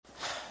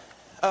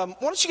Why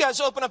don't you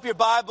guys open up your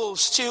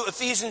Bibles to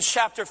Ephesians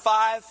chapter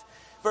 5,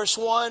 verse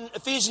 1.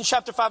 Ephesians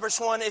chapter 5, verse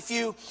 1. If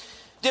you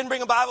didn't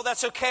bring a Bible,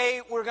 that's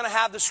okay. We're going to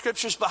have the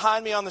scriptures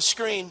behind me on the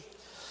screen.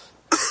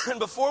 And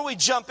before we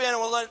jump in,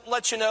 we'll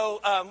let you know,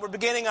 we're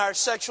beginning our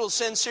sexual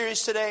sin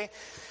series today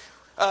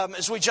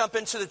as we jump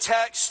into the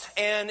text.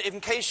 And in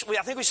case,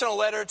 I think we sent a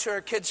letter to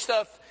our kids'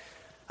 stuff.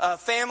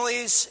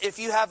 Families, if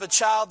you have a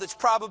child that's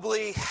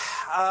probably,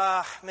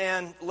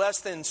 less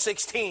than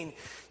 16,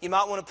 you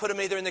might want to put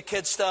them either in the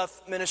kids'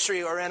 stuff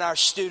ministry or in our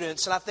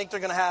students. And I think they're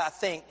going to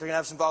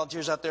have some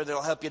volunteers out there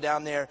that'll help you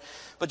down there.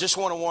 But just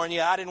want to warn you,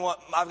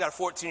 I've got a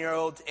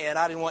 14-year-old, and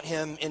I didn't want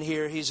him in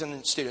here. He's in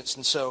the students.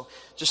 And so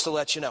just to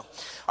let you know.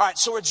 All right,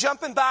 so we're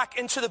jumping back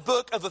into the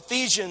book of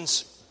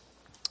Ephesians.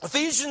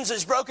 Ephesians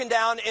is broken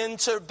down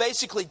into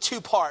basically two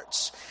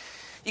parts.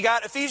 You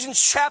got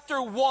Ephesians chapter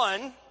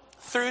 1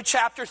 through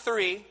chapter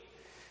 3.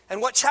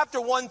 And what chapter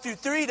 1 through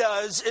 3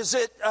 does is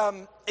it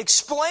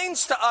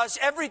explains to us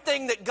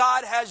everything that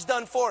God has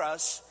done for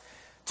us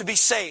to be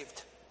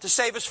saved, to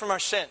save us from our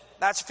sin.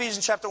 That's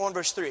Ephesians chapter 1,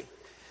 verse 3.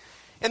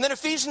 And then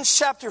Ephesians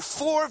chapter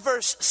 4,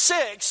 verse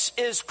 6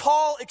 is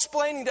Paul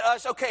explaining to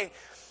us, okay,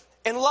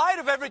 in light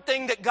of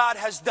everything that God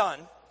has done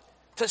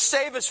to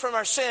save us from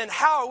our sin,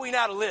 how are we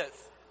now to live?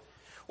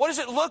 What does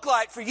it look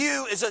like for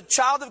you as a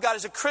child of God,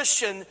 as a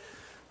Christian,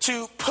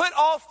 to put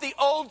off the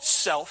old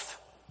self,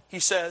 he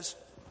says,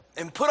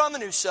 and put on the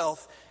new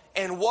self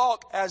and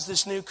walk as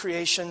this new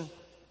creation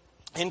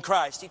in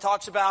Christ. He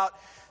talks about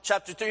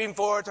chapter 3 and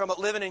 4, talking about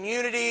living in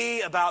unity,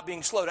 about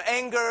being slow to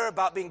anger,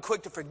 about being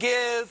quick to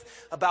forgive,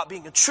 about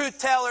being a truth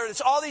teller.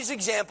 It's all these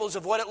examples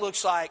of what it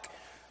looks like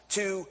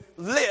to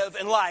live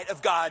in light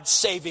of God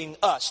saving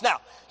us. Now,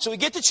 so we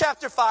get to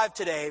chapter 5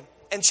 today,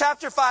 and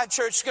chapter 5,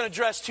 church, is going to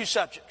address two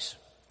subjects.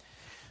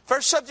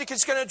 First subject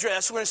it's going to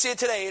address, we're going to see it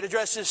today, it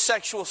addresses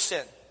sexual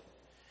sin.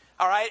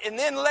 All right, and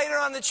then later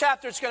on in the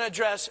chapter, it's going to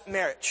address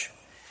marriage.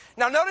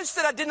 Now, notice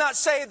that I did not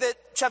say that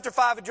chapter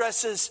 5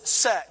 addresses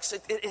sex.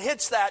 It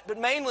hits that, but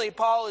mainly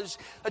Paul is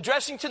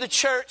addressing to the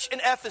church in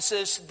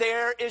Ephesus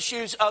their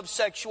issues of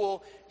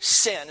sexual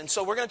sin. And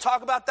so we're going to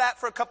talk about that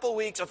for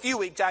a few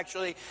weeks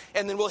actually,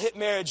 and then we'll hit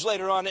marriage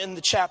later on in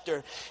the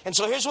chapter. And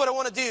so here's what I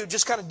want to do,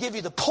 just kind of give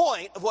you the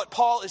point of what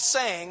Paul is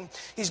saying.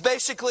 He's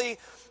basically,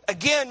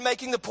 again,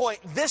 making the point,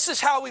 this is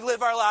how we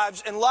live our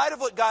lives in light of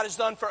what God has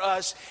done for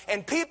us,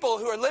 and people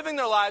who are living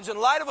their lives in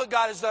light of what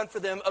God has done for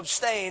them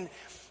abstain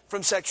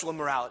from sexual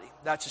immorality.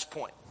 That's his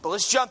point. But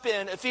let's jump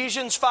in.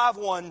 Ephesians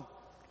 5:1,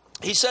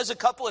 he says a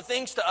couple of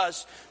things to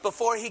us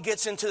before he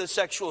gets into the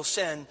sexual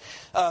sin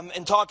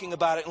and talking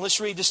about it. And let's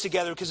read this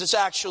together because it's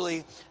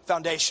actually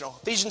foundational.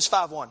 Ephesians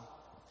 5:1.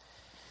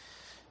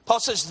 Paul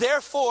says,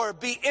 therefore,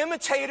 be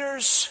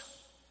imitators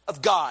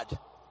of God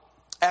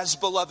as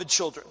beloved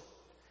children.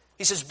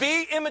 He says,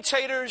 be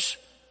imitators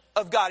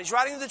of God. He's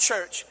writing to the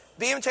church.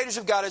 Be imitators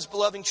of God as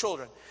beloved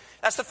children.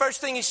 That's the first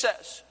thing he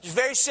says. Just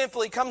very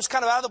simply, he comes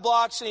kind of out of the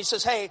blocks and he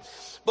says, hey,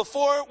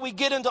 before we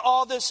get into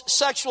all this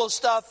sexual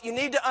stuff, you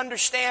need to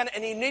understand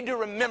and you need to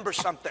remember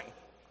something.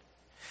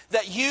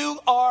 That you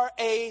are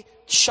a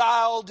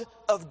child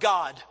of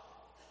God.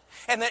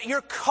 And that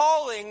your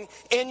calling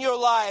in your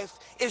life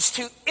is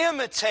to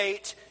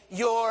imitate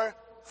your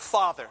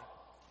Father.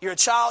 You're a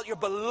child, you're a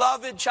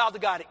beloved child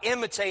of God.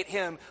 Imitate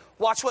Him.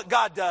 Watch what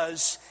God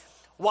does.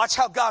 Watch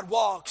how God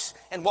walks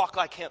and walk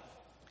like Him.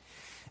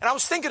 And I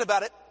was thinking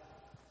about it.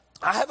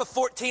 I have a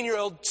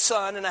 14-year-old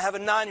son and I have a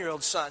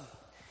 9-year-old son.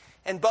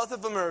 And both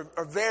of them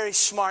are very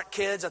smart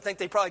kids. I think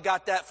they probably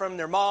got that from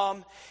their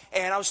mom.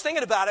 And I was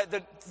thinking about it,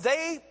 that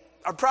they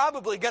are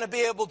probably going to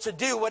be able to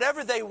do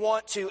whatever they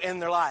want to in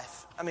their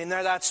life. I mean,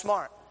 they're that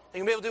smart. They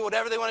can be able to do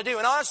whatever they want to do.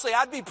 And honestly,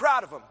 I'd be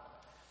proud of them.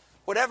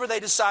 Whatever they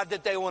decide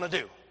that they want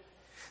to do.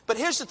 But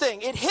here's the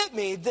thing. It hit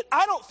me that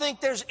I don't think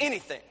there's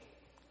anything,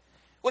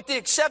 with the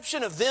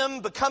exception of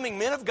them becoming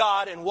men of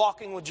God and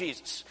walking with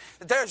Jesus,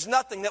 that there's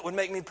nothing that would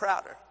make me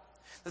prouder.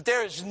 That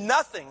there is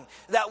nothing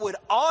that would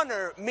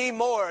honor me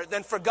more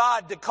than for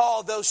God to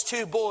call those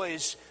two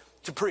boys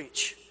to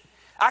preach.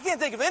 I can't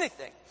think of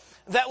anything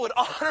that would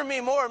honor me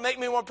more, make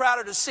me more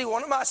prouder to see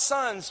one of my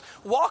sons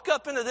walk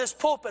up into this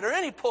pulpit or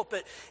any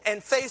pulpit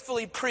and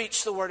faithfully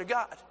preach the Word of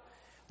God.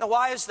 Now,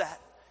 why is that?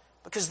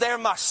 Because they're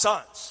my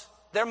sons.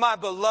 They're my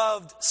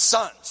beloved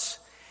sons.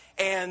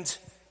 And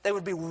they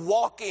would be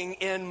walking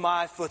in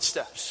my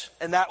footsteps.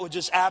 And that would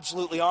just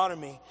absolutely honor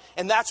me.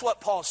 And that's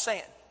what Paul's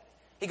saying.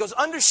 He goes,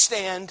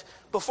 understand,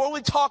 before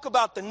we talk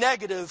about the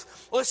negative,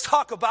 let's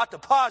talk about the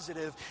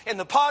positive. And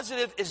the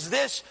positive is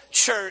this,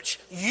 church,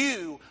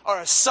 you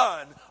are a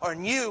son or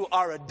you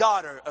are a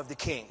daughter of the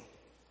King.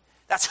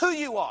 That's who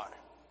you are.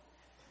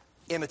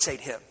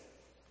 Imitate Him.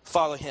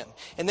 Follow Him.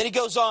 And then he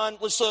goes on,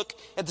 let's look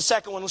at the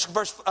second one. Let's look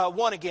at verse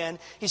 1 again.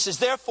 He says,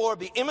 therefore,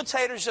 be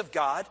imitators of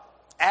God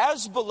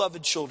as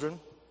beloved children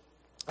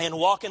and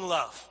walk in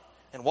love.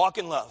 And walk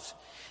in love.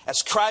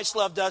 As Christ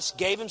loved us,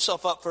 gave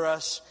Himself up for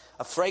us,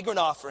 a fragrant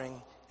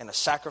offering and a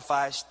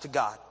sacrifice to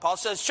God. Paul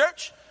says,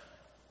 church,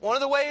 one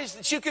of the ways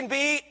that you can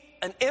be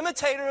an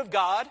imitator of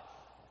God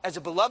as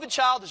a beloved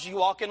child is you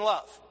walk in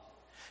love.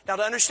 Now,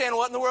 to understand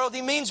what in the world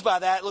he means by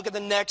that, look at the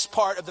next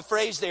part of the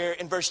phrase there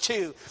in verse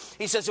 2.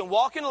 He says, and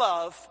walk in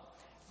love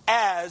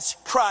as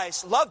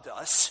Christ loved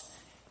us.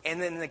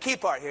 And then the key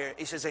part here,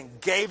 he says,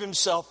 and gave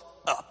himself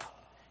up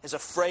as a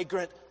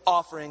fragrant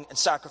offering and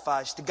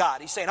sacrifice to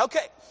God. He's saying,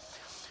 okay,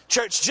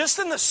 church, just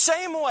in the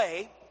same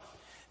way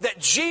that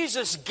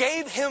Jesus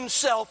gave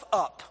himself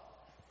up,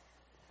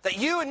 that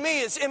you and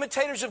me as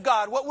imitators of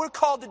God, what we're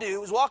called to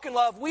do is walk in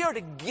love. We are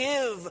to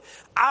give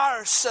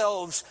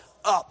ourselves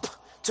up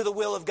to the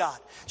will of God.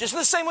 Just in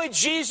the same way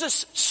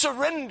Jesus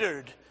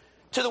surrendered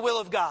to the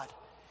will of God.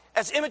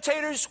 As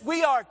imitators,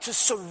 we are to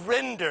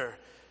surrender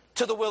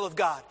to the will of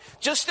God.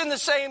 Just in the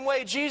same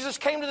way Jesus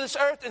came to this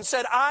earth and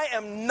said, I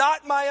am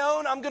not my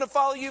own, I'm going to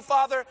follow you,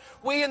 Father.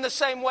 We in the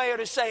same way are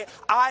to say,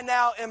 I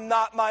now am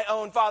not my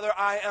own, Father,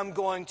 I am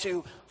going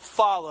to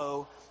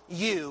follow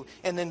you.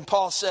 And then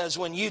Paul says,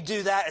 when you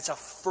do that, it's a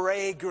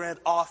fragrant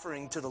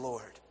offering to the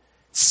Lord.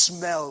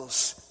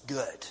 Smells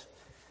good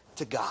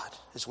to God,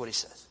 is what he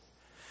says.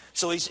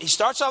 So he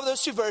starts off with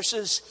those two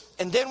verses,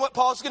 and then what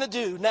Paul's going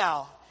to do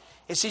now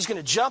is he's going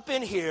to jump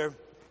in here,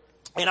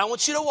 and I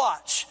want you to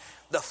watch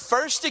the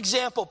first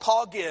example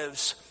Paul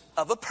gives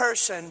of a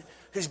person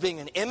who's being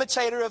an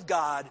imitator of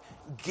God,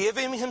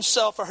 giving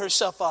himself or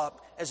herself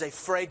up as a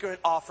fragrant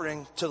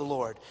offering to the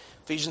Lord.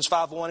 Ephesians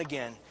 5:1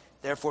 again.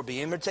 Therefore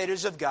be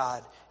imitators of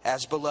God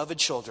as beloved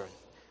children.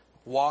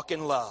 Walk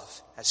in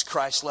love as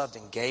Christ loved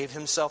and gave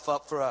himself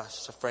up for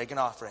us as a fragrant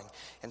offering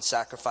and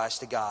sacrifice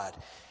to God.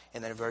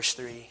 And then in verse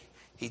 3,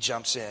 he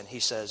jumps in. He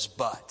says,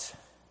 but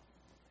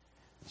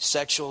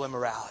sexual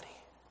immorality.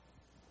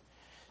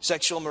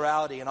 Sexual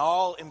immorality and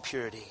all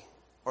impurity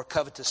or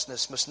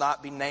covetousness must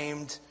not be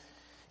named,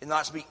 it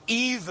must be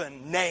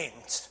even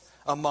named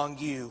among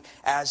you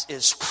as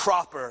is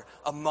proper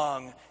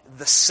among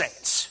the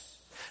saints.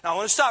 Now I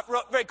want to stop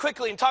very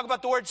quickly and talk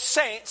about the word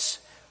saints.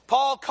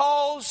 Paul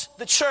calls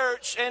the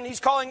church, and he's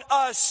calling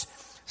us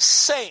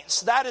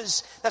saints.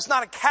 That's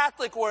not a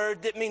Catholic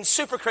word that means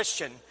super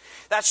Christian.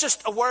 That's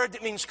just a word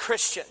that means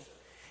Christian.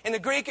 In the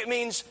Greek, it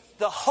means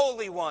the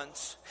holy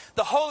ones.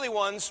 The holy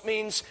ones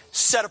means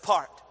set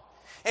apart.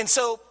 And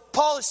so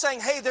Paul is saying,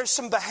 hey, there's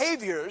some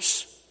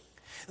behaviors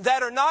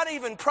that are not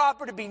even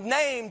proper to be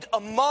named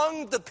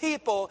among the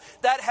people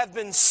that have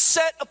been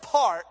set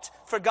apart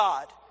for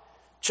God.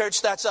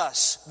 Church, that's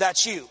us.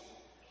 That's you.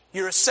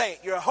 You're a saint.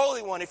 You're a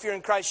holy one if you're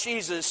in Christ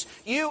Jesus.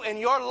 You and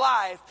your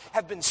life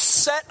have been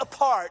set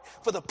apart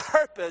for the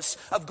purpose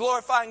of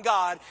glorifying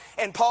God.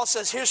 And Paul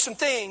says, here's some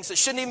things that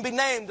shouldn't even be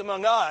named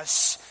among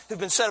us who've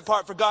been set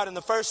apart for God. And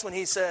the first one,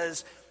 he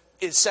says,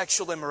 is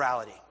sexual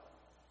immorality.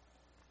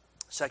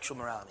 Sexual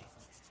morality.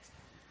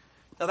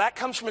 Now that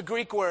comes from a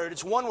Greek word.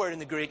 It's one word in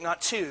the Greek,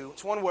 not two.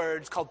 It's one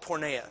word. It's called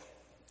porneia.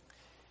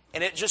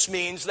 And it just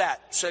means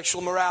that.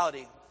 Sexual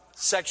morality.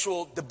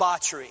 Sexual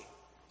debauchery.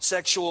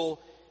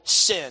 Sexual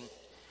sin.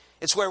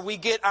 It's where we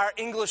get our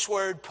English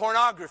word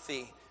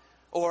pornography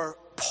or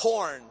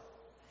porn.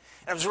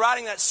 And I was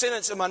writing that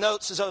sentence in my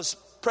notes as I was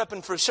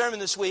prepping for a sermon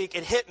this week.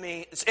 It hit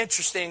me. It's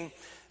interesting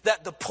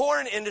that the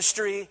porn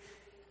industry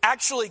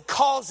actually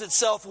calls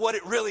itself what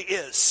it really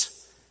is.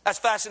 That's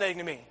fascinating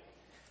to me.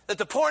 That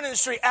the porn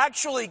industry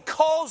actually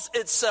calls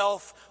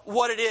itself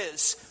what it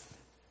is.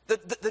 The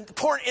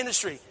porn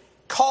industry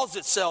calls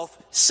itself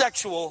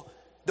sexual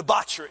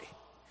debauchery.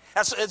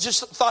 I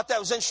just thought that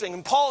was interesting.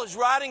 And Paul is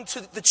writing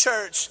to the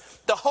church,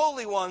 the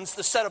holy ones,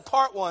 the set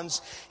apart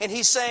ones, and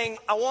he's saying,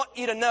 I want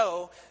you to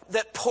know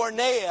that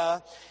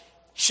porneia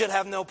should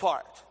have no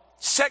part.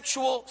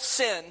 Sexual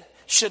sin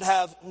should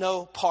have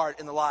no part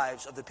in the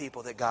lives of the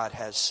people that God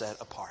has set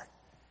apart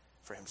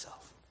for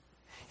himself.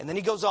 And then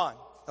he goes on.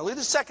 Now look at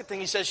the second thing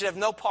he says should have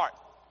no part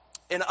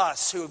in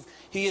us who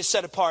he is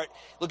set apart.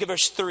 Look at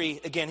verse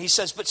 3 again. He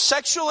says, but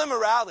sexual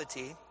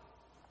immorality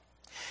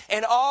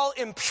and all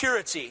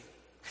impurity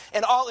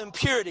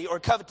or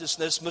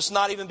covetousness must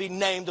not even be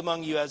named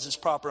among you as is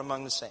proper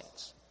among the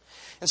saints.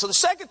 And so the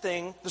second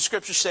thing the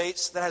scripture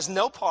states that has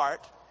no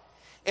part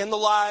in the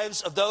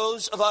lives of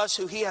those of us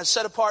who he has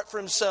set apart for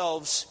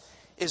himself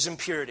is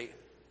impurity.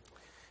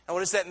 Now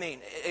what does that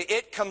mean?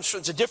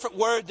 It's a different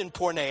word than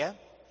porneia.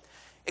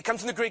 It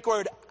comes from the Greek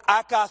word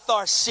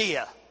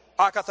akatharsia.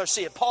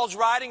 Akatharsia. Paul's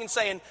writing and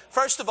saying,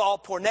 first of all,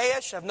 porneia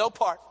should have no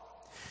part.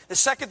 The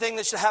second thing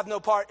that should have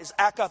no part is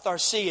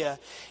akatharsia,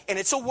 and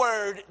it's a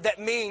word that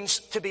means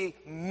to be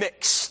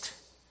mixed.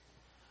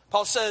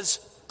 Paul says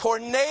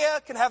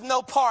porneia can have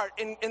no part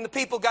in the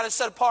people God has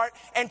set apart,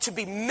 and to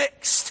be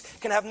mixed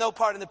can have no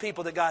part in the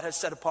people that God has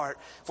set apart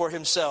for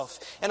himself.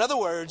 In other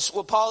words,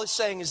 what Paul is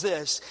saying is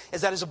this,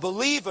 is that as a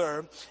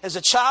believer, as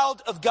a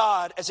child of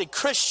God, as a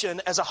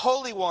Christian, as a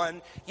holy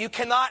one, you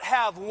cannot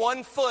have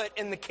 1 foot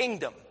in the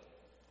kingdom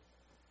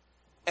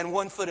and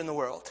 1 foot in the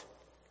world.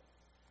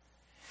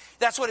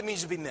 That's what it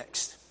means to be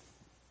mixed.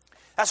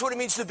 That's what it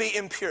means to be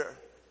impure.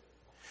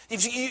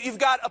 You've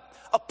got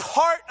a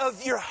part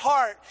of your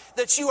heart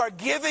that you are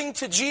giving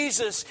to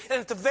Jesus,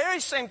 and at the very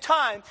same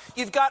time,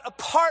 you've got a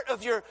part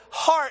of your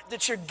heart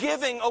that you're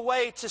giving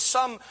away to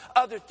some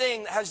other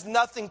thing that has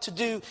nothing to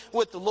do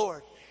with the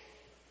Lord.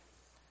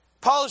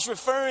 Paul is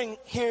referring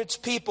here to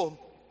people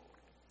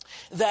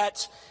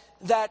that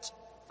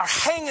are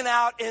hanging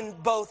out in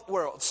both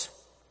worlds,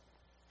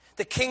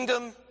 the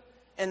kingdom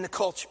and the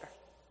culture.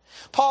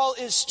 Paul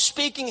is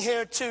speaking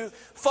here to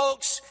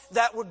folks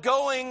that were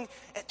going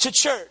to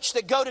church,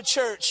 that go to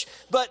church,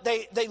 but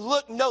they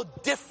look no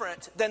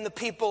different than the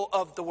people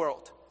of the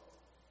world.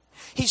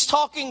 He's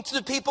talking to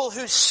the people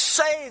who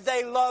say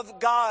they love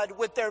God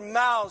with their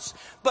mouths,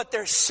 but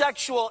their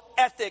sexual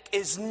ethic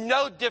is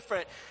no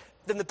different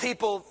than the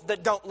people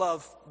that don't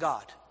love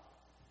God.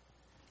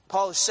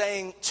 Paul is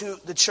saying to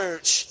the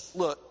church,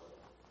 look,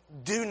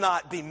 do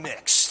not be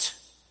mixed.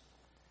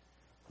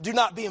 Do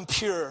not be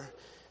impure,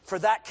 for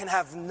that can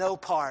have no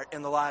part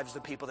in the lives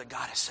of the people that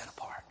God has set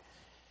apart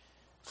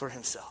for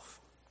himself.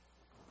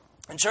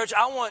 And church,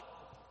 I want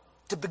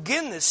to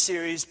begin this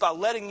series by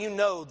letting you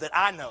know that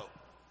I know.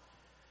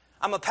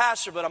 I'm a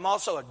pastor, but I'm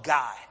also a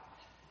guy.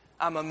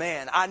 I'm a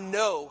man. I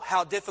know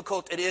how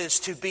difficult it is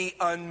to be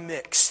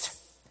unmixed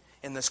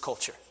in this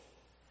culture.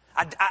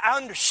 I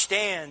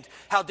understand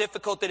how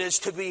difficult it is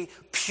to be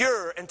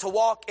pure and to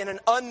walk in an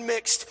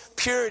unmixed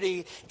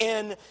purity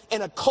in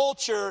a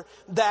culture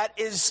that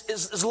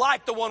is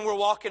like the one we're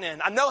walking in.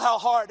 I know how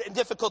hard and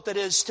difficult it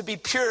is to be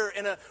pure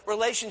in a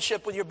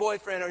relationship with your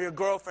boyfriend or your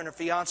girlfriend or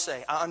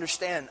fiance. I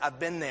understand. I've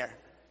been there.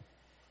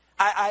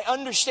 I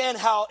understand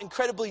how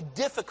incredibly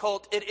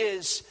difficult it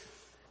is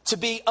to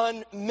be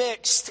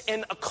unmixed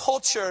in a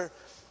culture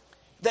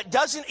that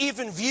doesn't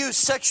even view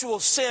sexual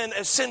sin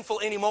as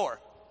sinful anymore.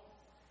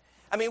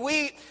 I mean,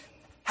 we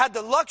had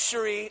the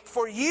luxury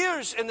for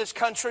years in this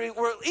country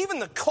where even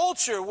the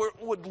culture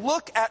would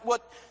look at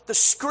what the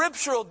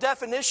scriptural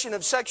definition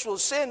of sexual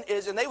sin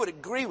is, and they would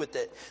agree with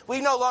it. We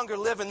no longer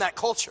live in that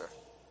culture.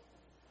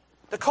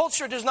 The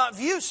culture does not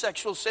view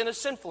sexual sin as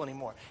sinful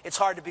anymore. It's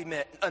hard to be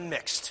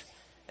unmixed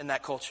in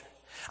that culture.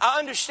 I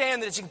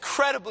understand that it's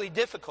incredibly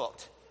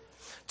difficult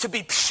to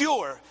be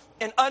pure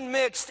and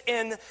unmixed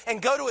and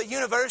go to a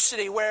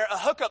university where a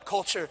hookup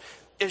culture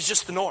is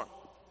just the norm.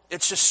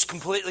 It's just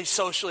completely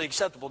socially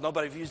acceptable.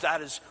 Nobody views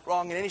that as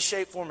wrong in any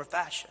shape, form, or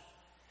fashion.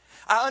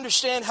 I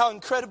understand how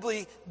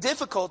incredibly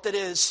difficult it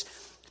is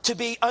to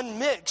be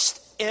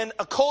unmixed in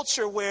a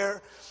culture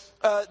where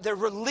they're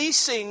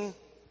releasing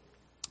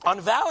on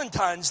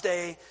Valentine's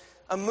Day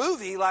a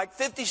movie like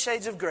 50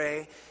 Shades of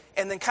Grey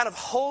and then kind of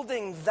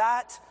holding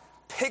that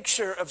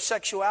picture of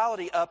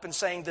sexuality up and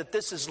saying that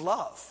this is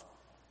love,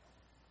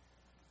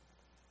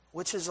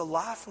 which is a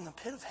lie from the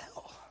pit of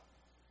hell.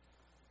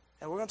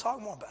 And we're going to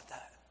talk more about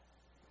that.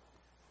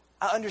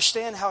 I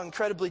understand how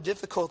incredibly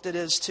difficult it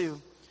is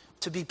to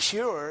be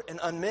pure and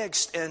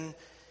unmixed in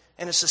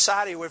a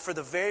society where for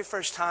the very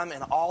first time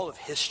in all of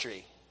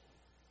history,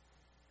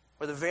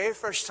 for the very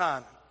first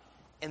time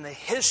in the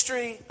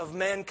history of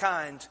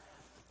mankind,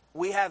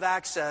 we have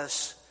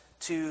access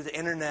to the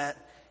internet,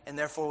 and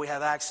therefore we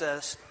have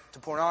access to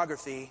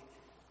pornography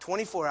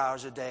 24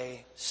 hours a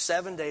day,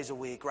 7 days a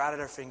week, right at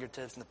our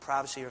fingertips in the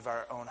privacy of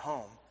our own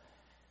home.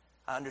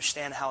 I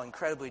understand how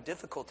incredibly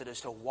difficult it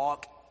is to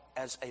walk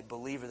as a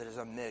believer that is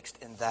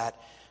unmixed in that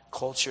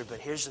culture. But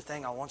here's the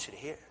thing I want you to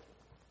hear,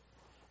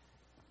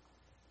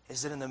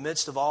 is that in the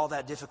midst of all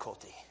that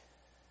difficulty,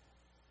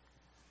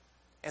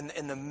 and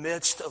in the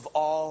midst of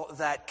all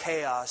that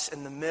chaos,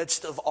 in the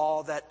midst of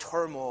all that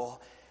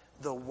turmoil,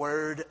 the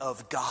Word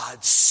of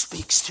God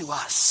speaks to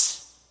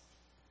us.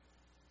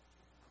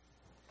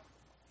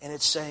 And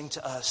it's saying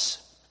to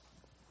us,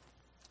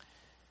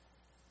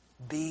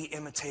 be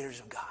imitators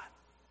of God.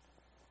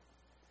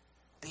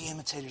 Be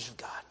imitators of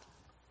God.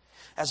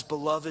 As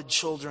beloved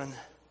children,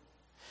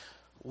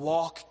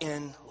 walk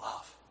in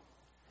love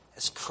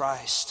as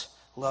Christ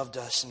loved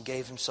us and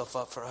gave himself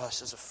up for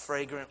us as a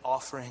fragrant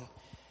offering,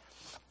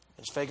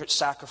 as a fragrant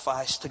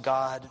sacrifice to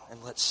God.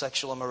 And let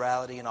sexual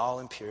immorality and all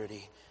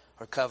impurity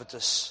or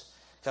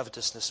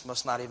covetousness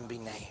must not even be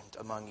named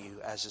among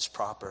you, as is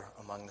proper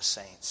among the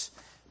saints.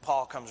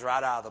 Paul comes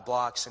right out of the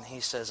blocks and he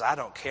says, I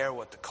don't care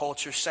what the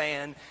culture's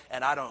saying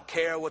and I don't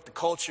care what the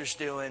culture's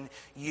doing.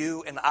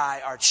 You and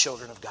I are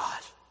children of God.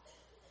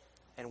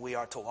 And we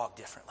are to walk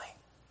differently.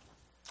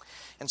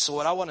 And so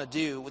what I want to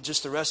do with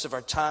just the rest of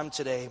our time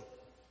today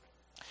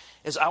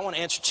is I want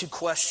to answer two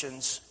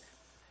questions.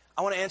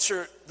 I want to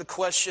answer the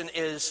question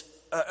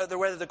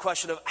the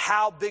question of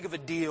how big of a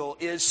deal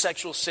is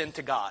sexual sin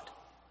to God?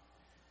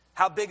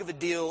 How big of a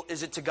deal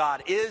is it to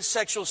God? Is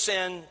sexual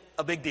sin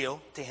a big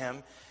deal to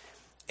him?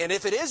 And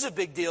if it is a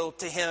big deal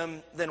to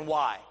him, then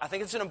why? I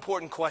think it's an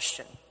important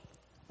question.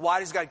 Why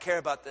does God care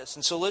about this?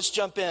 And so let's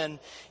jump in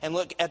and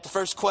look at the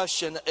first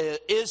question.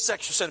 Is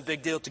sexual sin a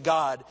big deal to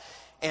God?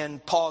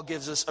 And Paul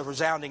gives us a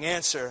resounding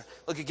answer.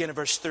 Look again at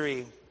verse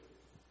 3.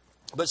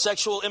 But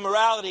sexual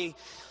immorality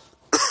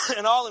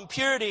and all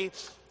impurity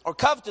or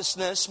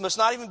covetousness must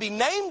not even be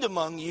named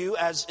among you,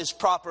 as is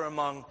proper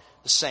among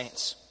the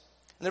saints.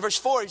 And then verse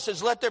 4, he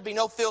says, let there be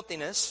no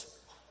filthiness,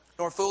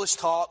 nor foolish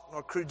talk,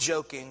 nor crude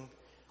joking,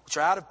 which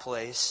are out of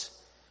place,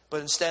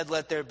 but instead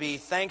let there be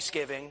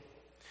thanksgiving.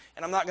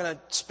 And I'm not going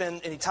to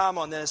spend any time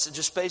on this. It's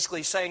just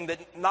basically saying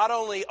that not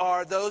only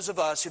are those of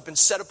us who've been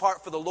set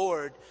apart for the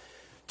Lord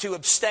to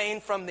abstain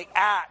from the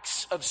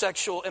acts of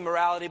sexual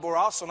immorality, but we're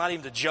also not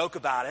even to joke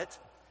about it.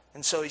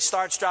 And so he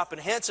starts dropping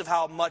hints of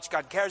how much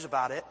God cares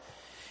about it.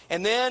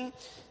 And then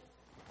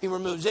he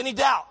removes any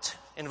doubt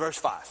in verse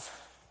 5.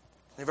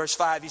 In verse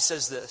 5, he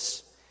says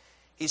this.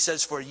 He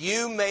says, for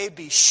you may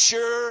be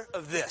sure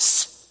of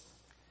this.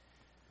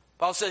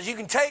 Paul says, you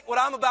can take what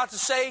I'm about to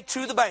say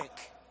to the bank.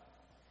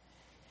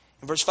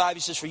 In verse 5, he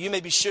says, for you may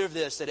be sure of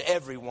this, that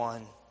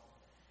everyone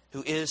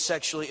who is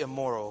sexually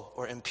immoral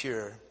or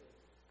impure,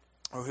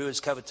 or who is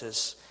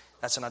covetous,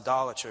 that's an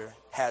idolater,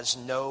 has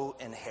no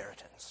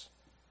inheritance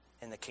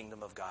in the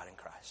kingdom of God in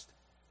Christ.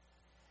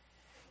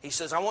 He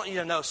says, I want you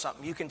to know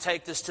something. You can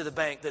take this to the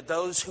bank, that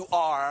those who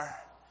are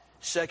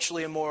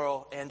sexually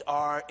immoral and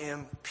are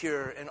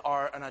impure and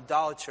are an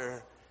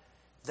idolater,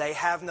 they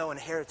have no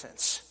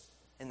inheritance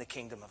in the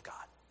kingdom of God.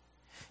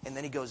 And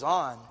then he goes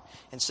on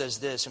and says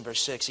this in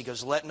verse 6. He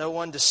goes, let no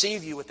one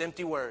deceive you with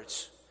empty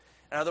words.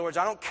 In other words,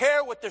 I don't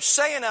care what they're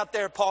saying out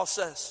there, Paul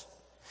says.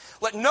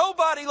 Let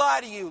nobody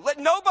lie to you. Let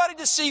nobody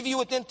deceive you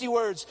with empty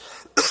words.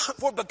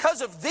 For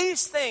because of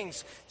these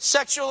things,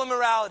 sexual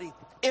immorality,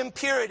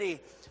 impurity,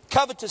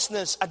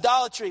 covetousness,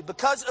 idolatry,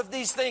 because of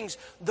these things,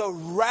 the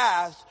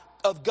wrath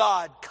of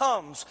God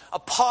comes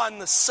upon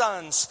the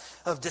sons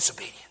of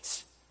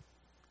disobedience.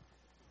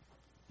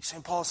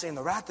 St. Paul is saying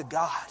the wrath of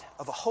God,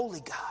 of a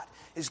holy God,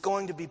 is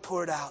going to be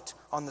poured out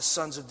on the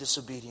sons of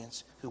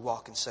disobedience who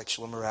walk in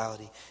sexual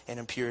immorality and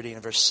impurity. And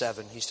in verse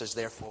 7, he says,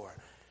 therefore,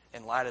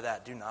 in light of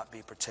that, do not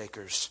be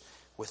partakers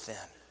with them.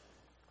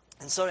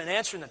 And so in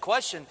answering the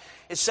question,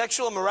 is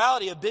sexual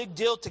immorality a big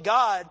deal to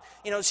God?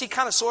 You know, is he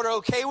kind of sort of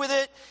okay with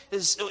it?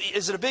 Is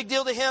it a big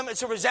deal to him?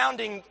 It's a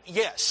resounding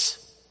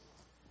yes.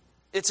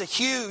 It's a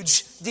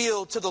huge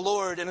deal to the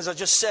Lord. And as I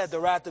just said, the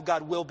wrath of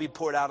God will be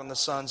poured out on the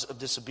sons of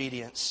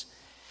disobedience.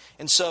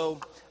 And so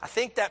I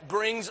think that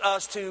brings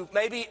us to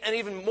maybe an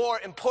even more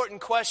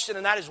important question,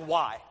 and that is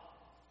why.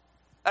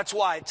 That's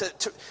why.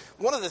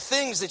 One of the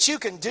things that you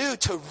can do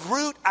to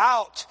root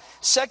out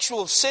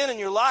sexual sin in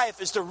your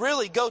life is to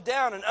really go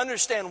down and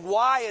understand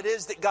why it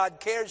is that God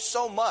cares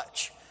so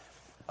much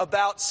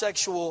about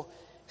sexual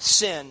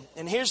sin.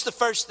 And here's the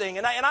first thing.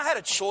 And I had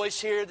a choice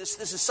here. This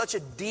is such a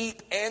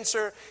deep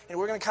answer, and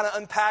we're going to kind of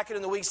unpack it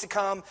in the weeks to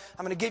come.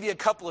 I'm going to give you a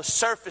couple of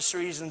surface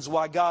reasons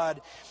why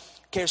God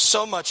cares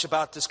so much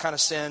about this kind of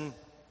sin.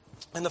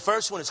 And the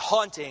first one is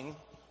haunting.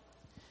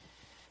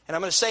 And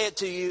I'm going to say it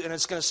to you, and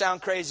it's going to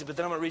sound crazy, but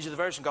then I'm going to read you the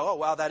verse and go, oh,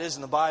 wow, that is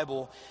in the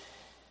Bible.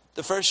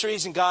 The first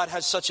reason God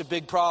has such a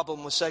big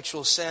problem with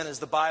sexual sin is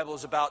the Bible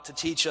is about to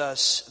teach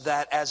us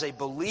that as a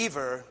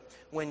believer,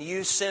 when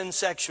you sin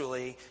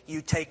sexually,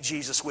 you take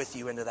Jesus with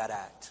you into that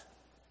act.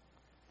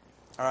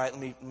 All right,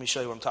 let me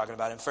show you what I'm talking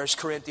about. In 1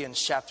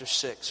 Corinthians chapter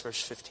 6,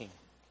 verse 15.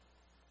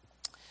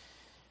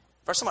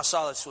 First time I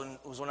saw this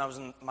was when I was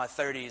in my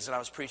 30s, and I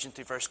was preaching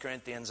through 1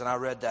 Corinthians, and I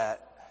read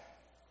that,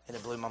 and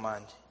it blew my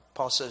mind.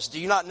 Paul says, do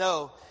you not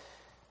know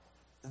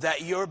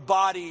that your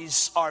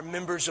bodies are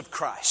members of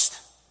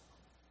Christ?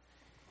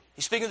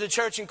 He's speaking to the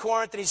church in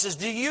Corinth, and he says,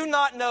 do you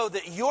not know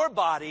that your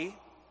body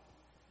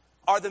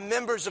are the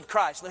members of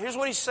Christ? Now here's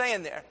what he's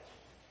saying there.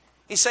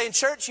 He's saying,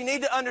 church, you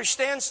need to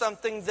understand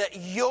something, that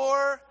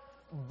your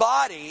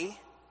body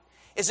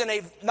is in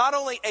a not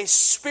only a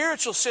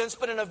spiritual sense,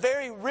 but in a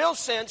very real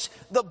sense,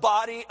 the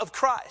body of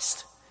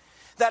Christ.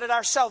 That at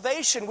our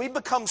salvation, we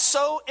become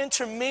so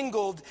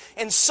intermingled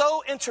and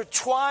so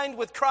intertwined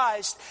with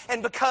Christ.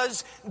 And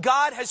because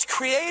God has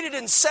created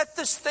and set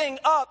this thing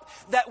up,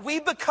 that we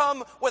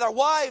become, with our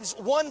wives,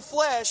 one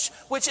flesh,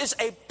 which is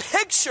a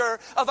picture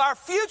of our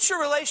future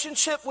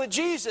relationship with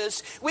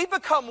Jesus. We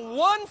become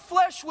one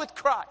flesh with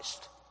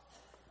Christ.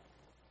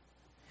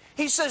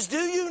 He says, do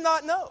you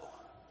not know?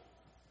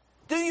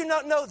 Do you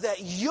not know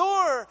that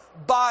your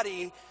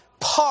body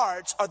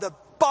parts are the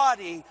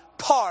body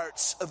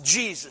parts of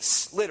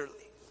Jesus, literally?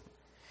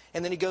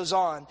 And then he goes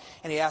on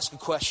and he asks a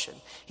question.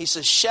 He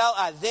says, shall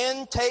I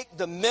then take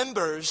the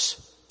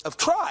members of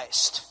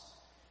Christ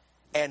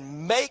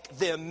and make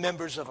them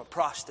members of a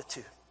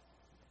prostitute?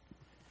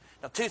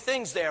 Now, two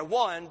things there.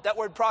 One, that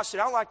word prostitute,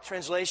 I don't like the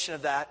translation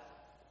of that.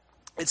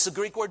 It's the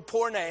Greek word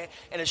porne, and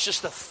it's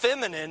just the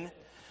feminine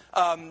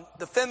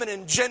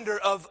gender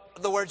of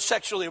the word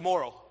sexually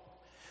immoral.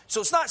 So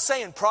it's not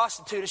saying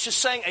prostitute, it's just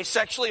saying a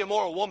sexually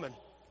immoral woman.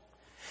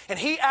 And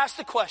he asked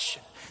the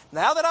question,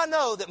 now that I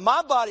know that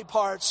my body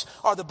parts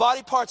are the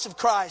body parts of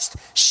Christ,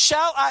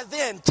 shall I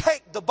then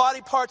take the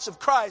body parts of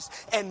Christ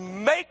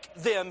and make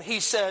them, he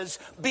says,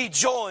 be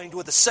joined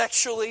with a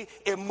sexually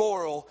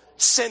immoral,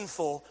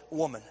 sinful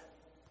woman?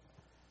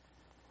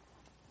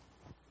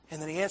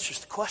 And then he answers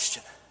the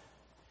question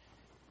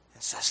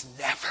and says,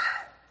 never.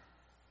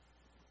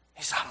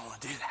 He says, I don't want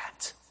to do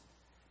that.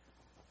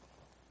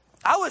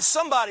 I wish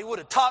somebody would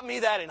have taught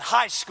me that in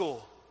high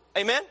school.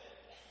 Amen?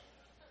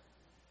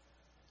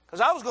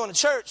 Because I was going to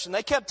church and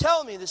they kept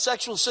telling me that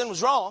sexual sin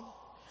was wrong.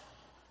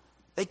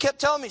 They kept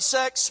telling me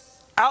sex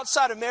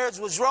outside of marriage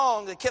was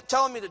wrong. They kept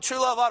telling me that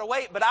true love ought to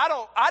wait, but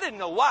I didn't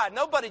know why.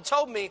 Nobody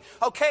told me,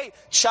 okay,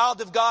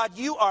 child of God,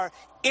 you are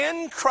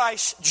in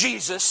Christ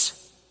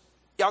Jesus.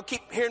 Y'all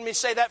keep hearing me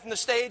say that from the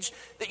stage,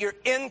 that you're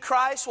in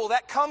Christ. Well,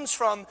 that comes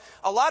from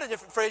a lot of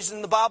different phrases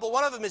in the Bible.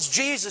 One of them is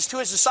Jesus to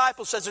his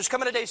disciples says, there's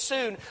coming a day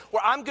soon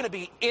where I'm going to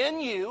be in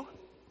you,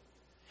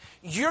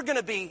 you're going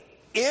to be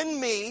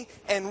in me,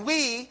 and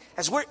we,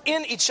 as we're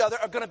in each other,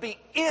 are going to be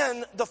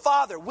in the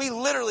Father. We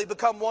literally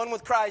become one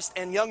with Christ.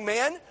 And young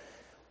man,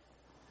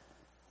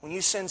 when you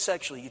sin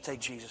sexually, you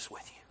take Jesus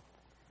with you.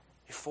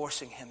 You're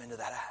forcing him into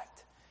that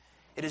act.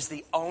 It is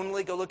the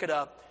only, go look it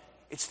up,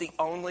 it's the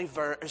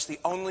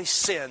only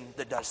sin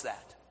that does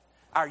that.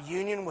 Our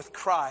union with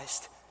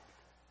Christ,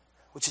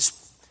 which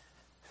is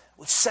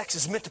what sex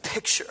is meant to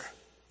picture,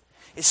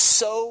 is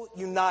so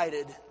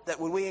united that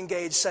when we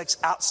engage sex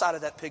outside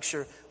of that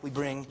picture, we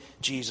bring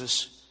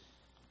Jesus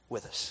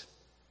with us.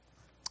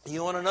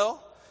 You want to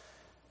know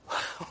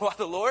why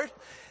the Lord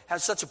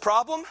has such a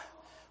problem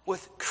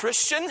with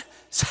Christian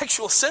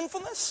sexual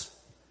sinfulness?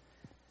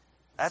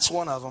 That's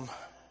one of them,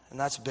 and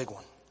that's a big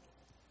one.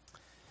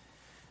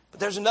 But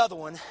there's another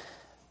one,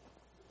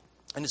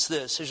 and it's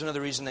this. Here's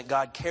another reason that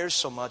God cares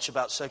so much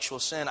about sexual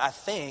sin, I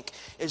think,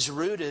 is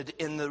rooted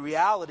in the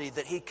reality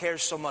that he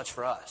cares so much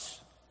for us.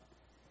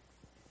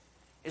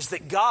 Is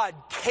that God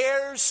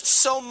cares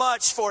so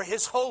much for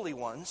his holy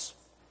ones,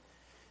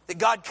 that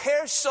God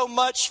cares so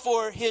much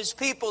for his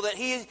people that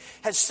he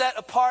has set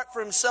apart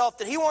for himself,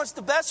 that he wants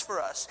the best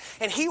for us.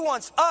 And he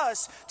wants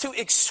us to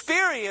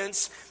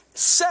experience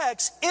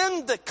sex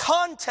in the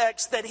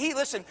context that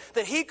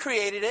that he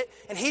created it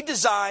and he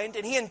designed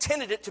and he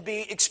intended it to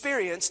be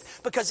experienced,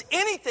 because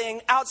anything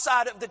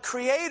outside of the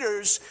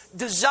Creator's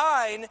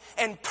design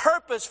and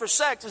purpose for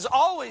sex is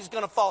always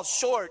going to fall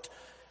short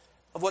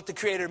of what the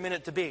Creator meant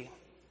it to be.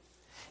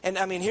 And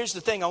I mean, here's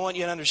the thing I want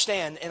you to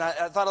understand, and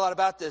I thought a lot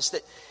about this,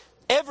 that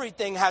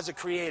everything has a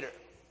creator.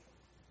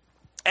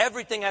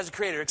 Everything has a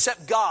creator.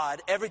 Except God,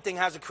 everything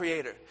has a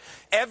creator.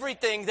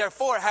 Everything,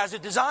 therefore, has a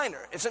designer.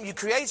 If you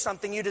create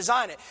something, you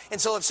design it. And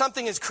so if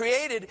something is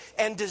created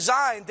and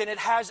designed, then it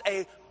has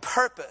a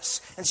purpose.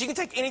 And so you can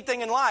take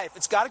anything in life.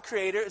 It's got a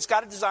creator, it's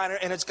got a designer,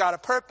 and it's got a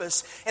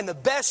purpose. And the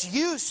best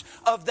use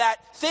of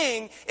that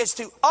thing is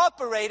to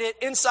operate it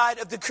inside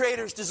of the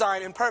Creator's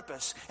design and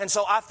purpose. And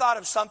so I thought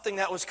of something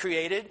that was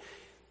created,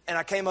 and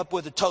I came up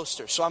with a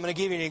toaster. So I'm going to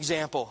give you an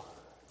example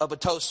of a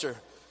toaster.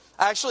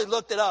 I actually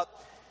looked it up.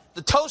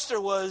 The toaster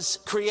was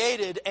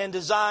created and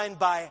designed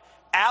by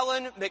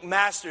Alan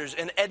McMasters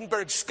in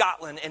Edinburgh,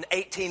 Scotland in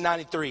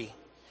 1893.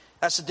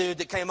 That's the dude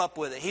that came up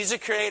with it. He's the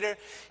creator.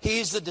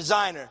 He's the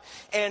designer.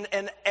 And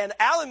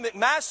Alan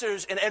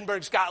McMasters in Edinburgh,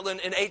 Scotland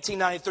in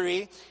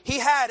 1893, he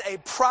had a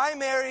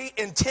primary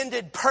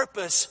intended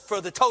purpose for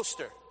the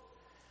toaster.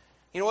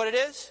 You know what it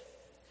is?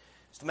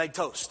 It's to make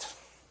toast.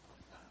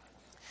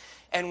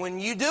 And when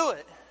you do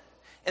it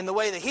in the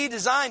way that he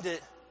designed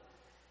it,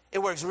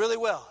 it works really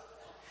well.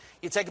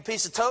 You take a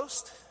piece of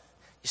toast,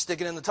 you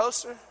stick it in the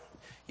toaster,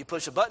 you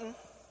push a button,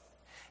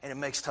 and it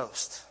makes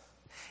toast.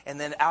 And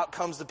then out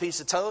comes the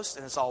piece of toast,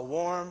 and it's all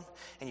warm,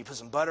 and you put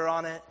some butter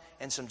on it,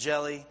 and some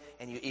jelly,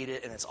 and you eat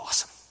it, and it's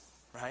awesome,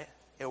 right?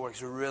 It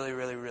works really,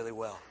 really, really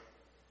well.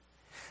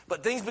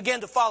 But things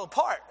begin to fall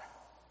apart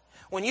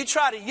when you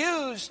try to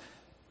use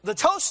the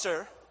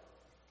toaster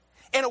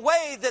in a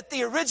way that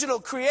the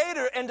original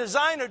creator and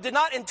designer did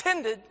not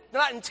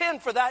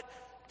intend for that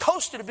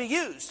toaster to be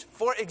used.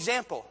 For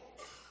example,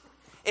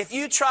 if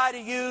you try to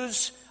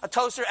use a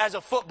toaster as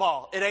a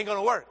football, it ain't going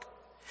to work.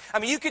 I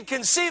mean, you could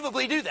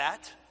conceivably do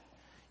that.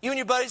 You and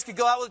your buddies could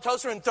go out with a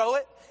toaster and throw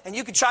it, and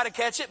you could try to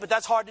catch it, but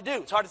that's hard to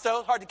do. It's hard to throw,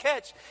 it's hard to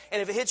catch.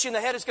 And if it hits you in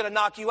the head, it's going to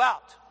knock you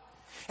out.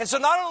 And so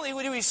not only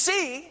do we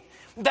see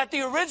that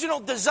the original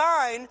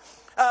design,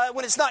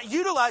 when it's not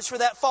utilized for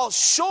that, falls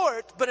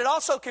short, but it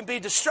also can be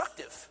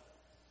destructive.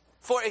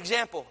 For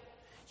example,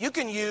 you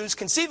can use,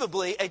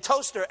 conceivably, a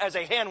toaster as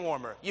a hand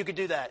warmer. You could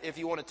do that if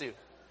you wanted to.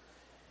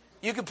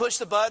 You can push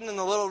the button and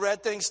the little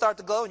red things start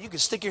to glow, and you can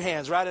stick your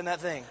hands right in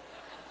that thing.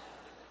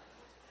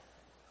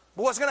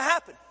 But what's going to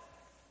happen?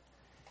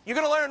 You're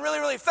going to learn really,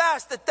 really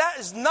fast that that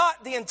is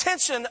not the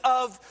intention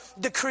of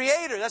the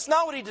Creator. That's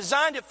not what He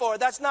designed it for.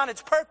 That's not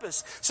its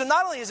purpose. So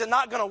not only is it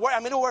not going to work, I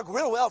mean, it'll work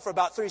real well for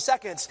about 3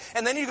 seconds,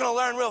 and then you're going to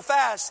learn real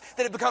fast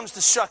that it becomes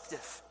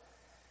destructive.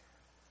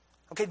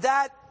 Okay,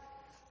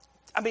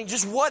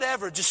 just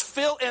whatever. Just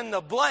fill in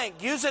the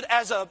blank. Use it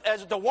as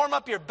to warm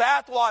up your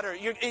bath water.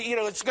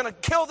 It's going to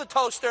kill the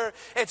toaster.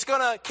 It's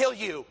going to kill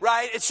you,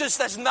 right? It's just,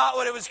 that's not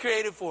what it was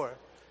created for.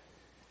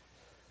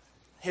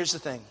 Here's the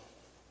thing.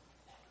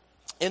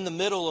 In the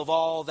middle of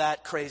all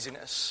that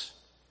craziness,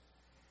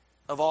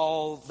 of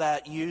all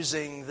that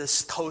using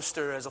this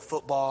toaster as a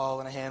football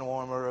and a hand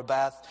warmer or a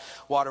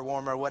bath water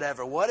warmer or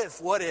whatever, what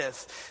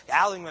if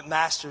Alan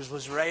McMasters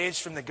was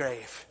raised from the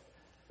grave?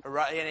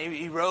 And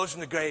he rose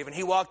from the grave and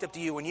he walked up to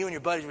you when you and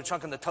your buddies were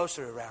chunking the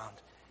toaster around.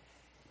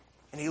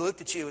 And he looked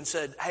at you and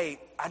said,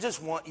 "Hey, I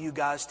just want you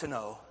guys to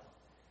know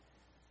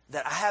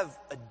that I have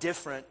a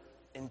different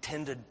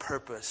intended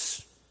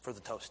purpose for the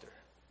toaster.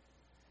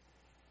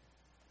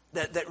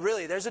 That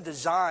really there's a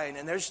design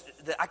and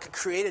that I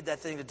created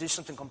that thing to do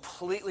something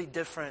completely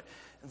different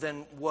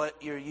than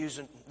what you're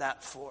using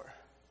that for.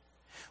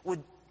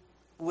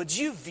 would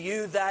you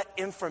view that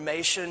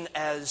information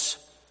as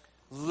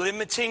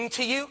limiting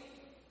to you?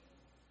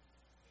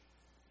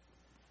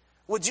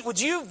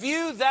 Would you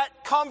view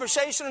that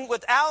conversation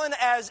with Alan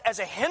as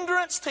a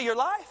hindrance to your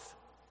life?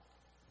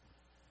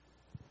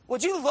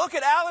 Would you look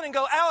at Alan and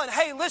go, Alan,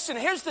 hey, listen,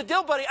 here's the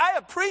deal, buddy. I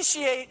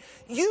appreciate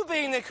you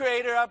being the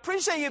creator. I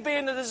appreciate you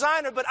being the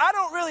designer, but I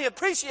don't really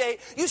appreciate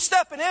you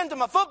stepping into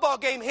my football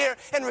game here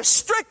and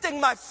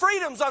restricting my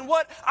freedoms on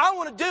what I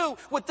want to do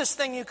with this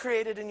thing you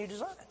created and you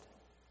designed.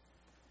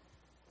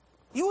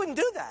 You wouldn't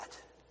do that.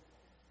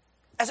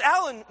 As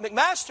Alan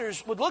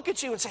McMasters would look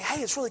at you and say,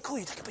 hey, it's really cool.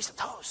 You take a piece of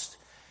toast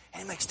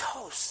and he makes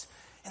toast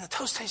and the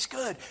toast tastes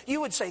good.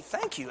 You would say,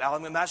 thank you,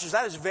 Alan McMasters.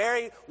 That is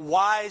very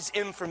wise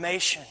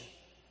information.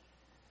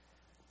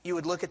 You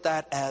would look at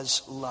that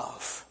as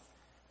love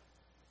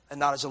and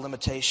not as a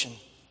limitation.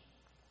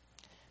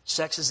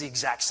 Sex is the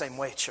exact same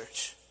way,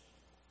 church.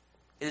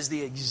 It is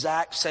the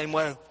exact same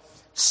way.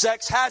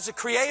 Sex has a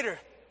creator.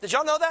 Did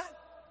y'all know that?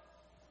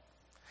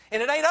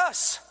 And it ain't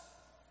us.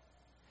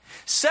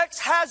 Sex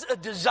has a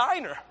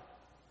designer.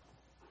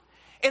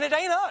 And it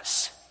ain't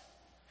us.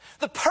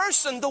 The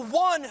person, the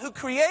one who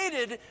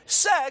created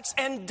sex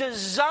and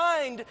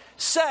designed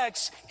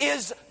sex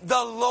is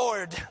the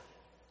Lord.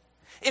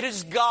 It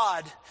is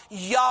God,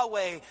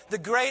 Yahweh, the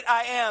great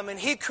I am, and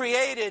He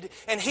created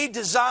and He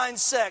designed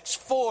sex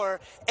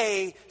for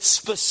a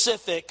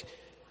specific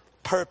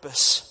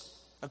purpose.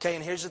 Okay,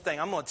 and here's the thing.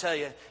 I'm going to tell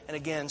you, and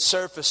again,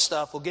 surface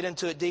stuff. We'll get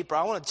into it deeper.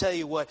 I want to tell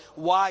you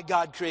why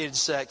God created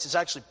sex. It's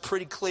actually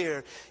pretty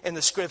clear in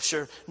the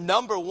Scripture.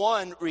 Number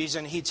one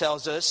reason He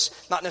tells us,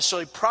 not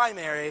necessarily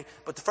primary,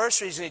 but the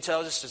first reason He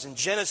tells us is in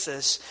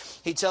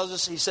Genesis. He tells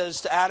us, He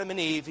says to Adam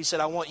and Eve, He said,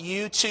 I want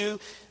you to,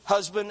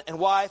 husband and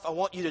wife, I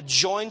want you to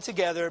join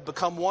together,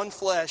 become one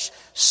flesh,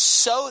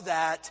 so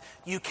that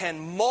you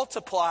can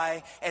multiply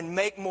and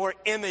make more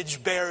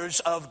image bearers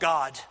of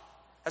God.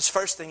 That's the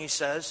first thing He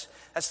says.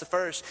 That's the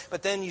first.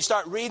 But then you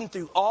start reading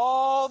through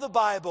all the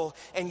Bible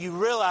and you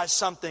realize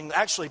something.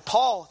 Actually,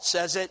 Paul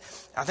says it.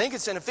 I think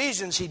it's in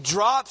Ephesians. He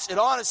drops it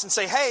on us and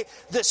say, hey,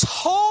 this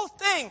whole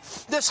thing,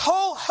 this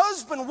whole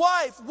husband,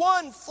 wife,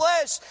 one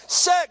flesh,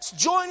 sex,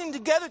 joining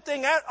together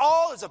thing, that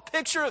all is a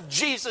picture of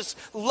Jesus'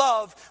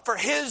 love for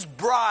His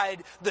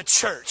bride, the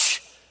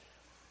church.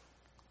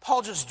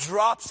 Paul just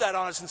drops that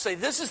on us and say,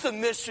 this is the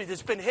mystery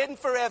that's been hidden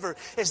forever.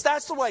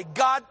 That's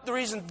the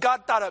reason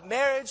God thought up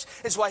marriage,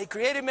 is why He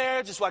created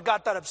marriage, is why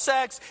God thought up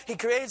sex. He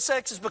created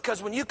sex is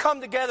because when you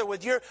come together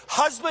with your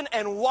husband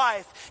and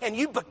wife and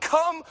you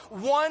become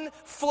one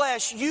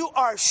flesh, you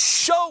are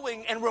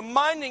showing and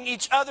reminding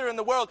each other in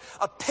the world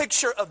a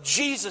picture of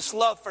Jesus'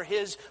 love for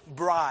His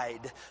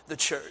bride, the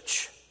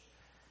church.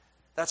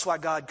 That's why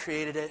God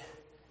created it,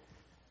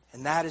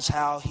 and that is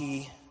how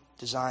He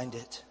designed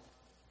it.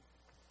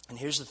 And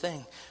here's the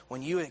thing,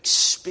 when you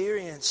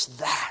experience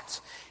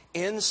that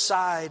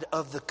inside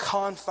of the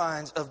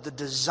confines of the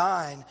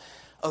design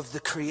of the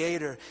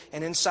Creator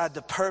and inside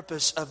the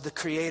purpose of the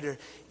Creator,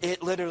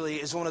 it literally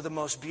is one of the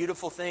most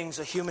beautiful things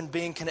a human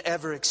being can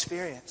ever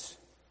experience.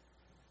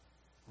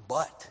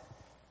 But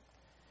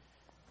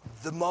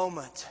the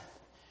moment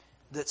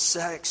that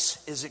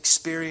sex is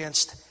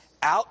experienced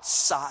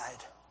outside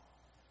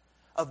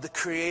of the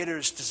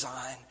Creator's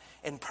design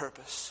and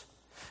purpose,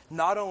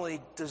 not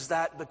only does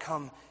that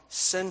become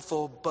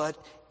sinful, but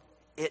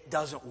it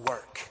doesn't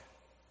work.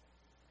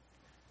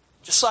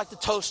 Just like the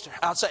toaster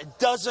outside, it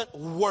doesn't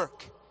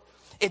work.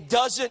 It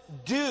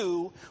doesn't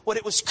do what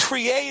it was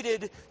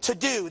created to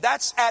do.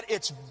 That's at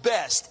its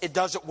best, it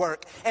doesn't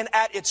work. And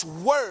at its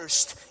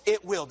worst,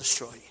 it will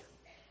destroy you.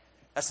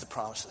 That's the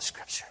promise of the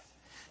Scripture.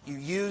 You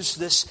use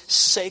this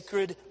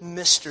sacred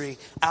mystery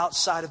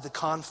outside of the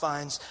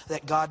confines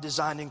that God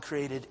designed and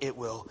created, it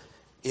will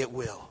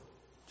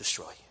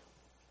destroy you.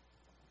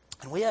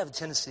 And we have a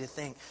tendency to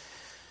think,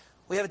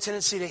 we have a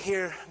tendency to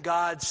hear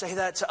God say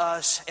that to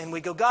us, and we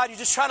go, God, you're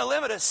just trying to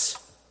limit us.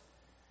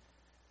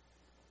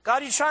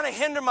 God, you're trying to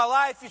hinder my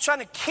life. You're trying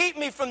to keep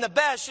me from the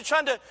best. You're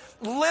trying to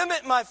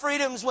limit my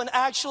freedoms, when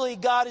actually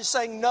God is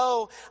saying,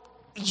 no,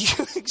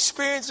 you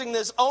experiencing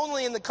this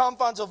only in the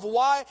confines of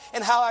why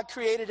and how I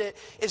created it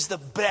is the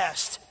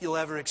best you'll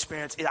ever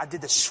experience. I did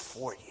this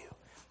for you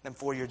and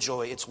for your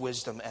joy, its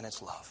wisdom, and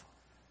its love.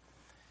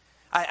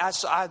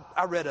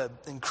 I read an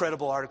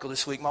incredible article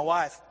this week. My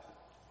wife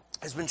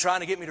has been trying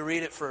to get me to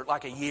read it for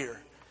like a year.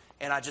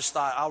 And I just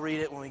thought, I'll read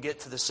it when we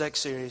get to the sex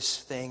series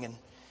thing. And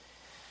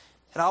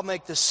I'll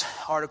make this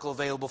article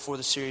available before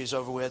the series is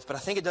over with. But I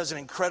think it does an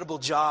incredible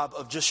job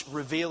of just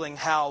revealing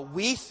how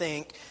we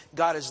think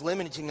God is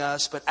limiting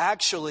us, but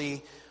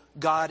actually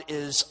God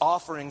is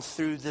offering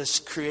through this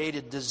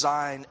created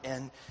design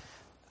and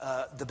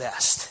the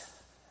best.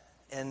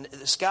 And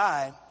this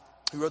guy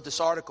who wrote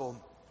this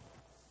article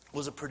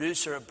was a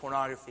producer of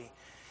pornography.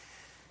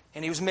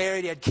 And he was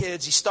married, he had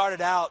kids. He started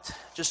out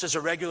just as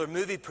a regular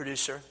movie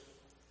producer.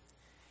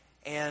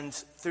 And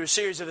through a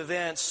series of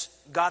events,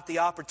 got the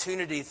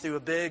opportunity through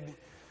a big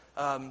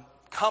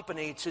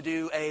company to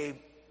do a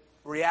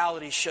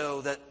reality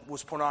show that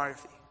was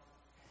pornography.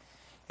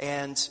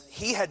 And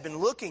he had been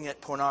looking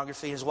at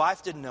pornography. His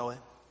wife didn't know it.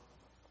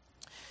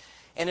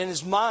 And in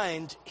his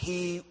mind,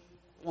 he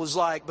was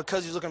like,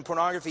 because he was looking at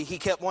pornography, he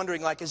kept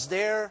wondering, like, is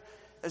there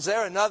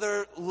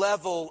another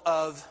level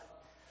of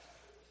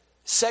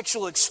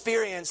sexual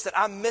experience that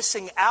I'm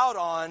missing out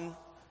on,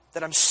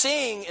 that I'm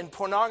seeing in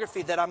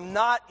pornography that I'm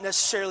not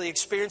necessarily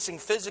experiencing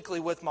physically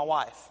with my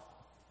wife?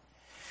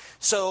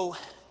 So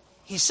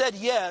he said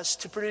yes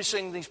to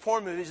producing these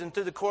porn movies, and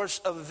through the course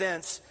of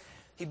events,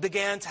 he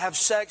began to have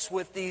sex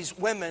with these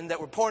women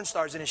that were porn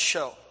stars in his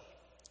show.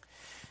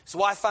 His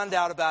wife found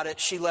out about it.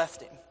 She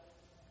left him.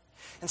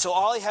 And so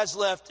all he has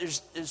left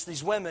is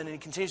these women, and he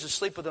continues to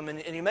sleep with them. And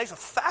he makes a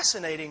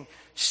fascinating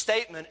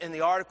statement in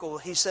the article.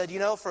 He said,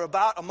 for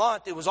about a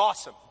month, it was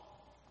awesome.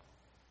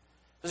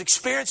 I was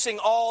experiencing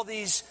all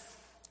these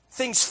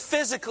things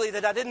physically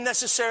that I didn't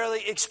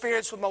necessarily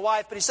experience with my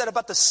wife. But he said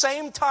about the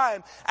same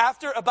time,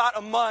 after about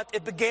a month,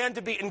 it began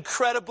to be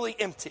incredibly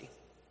empty.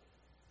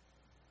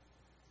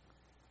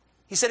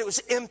 He said it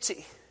was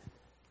empty.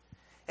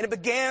 And it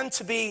began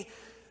to be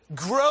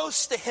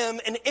gross to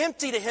him and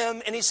empty to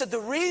him. And he said the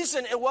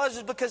reason it was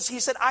is because he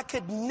said, I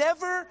could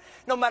never,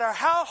 no matter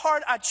how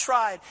hard I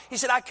tried, he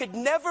said, I could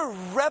never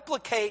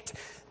replicate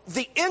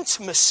the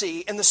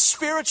intimacy and the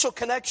spiritual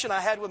connection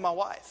I had with my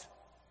wife.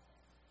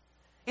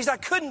 He said, I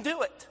couldn't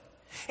do it.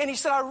 And he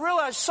said, I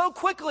realized so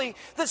quickly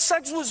that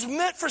sex was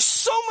meant for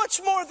so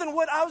much more than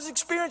what I was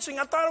experiencing.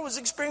 I thought I was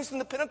experiencing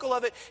the pinnacle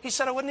of it. He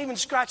said, I wasn't even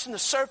scratching the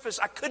surface.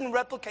 I couldn't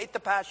replicate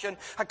the passion.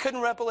 I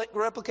couldn't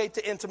replicate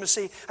the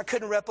intimacy. I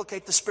couldn't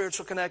replicate the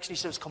spiritual connection. He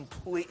said it was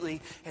completely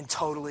and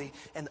totally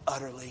and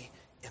utterly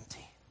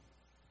empty.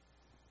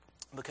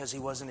 Because he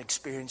wasn't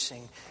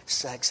experiencing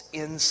sex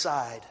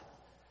inside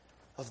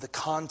of the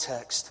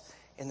context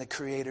in the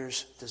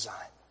Creator's design.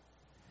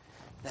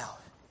 Now,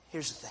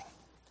 here's the thing.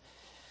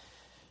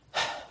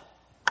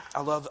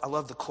 I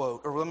love the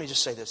quote, or let me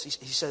just say this.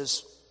 He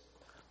says,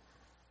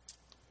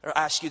 or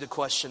ask you the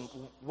question,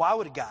 why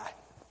would a guy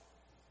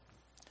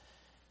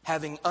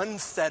having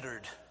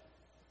unfettered,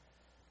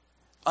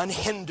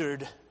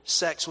 unhindered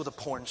sex with a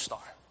porn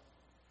star,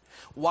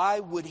 why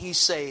would he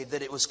say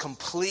that it was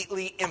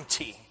completely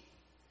empty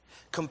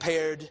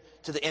compared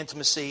to the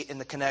intimacy and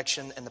the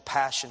connection and the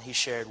passion he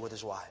shared with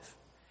his wife?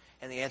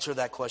 And the answer to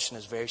that question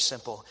is very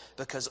simple.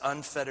 Because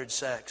unfettered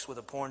sex with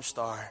a porn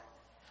star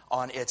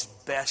on its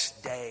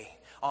best day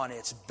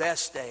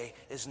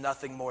is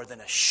nothing more than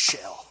a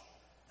shell,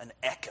 an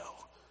echo,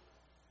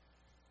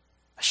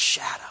 a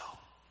shadow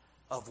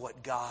of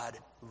what God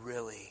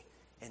really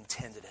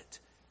intended it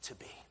to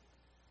be,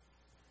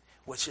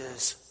 which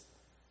is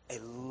a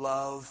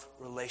love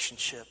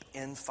relationship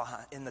in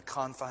the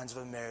confines of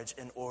a marriage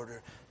in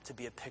order to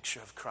be a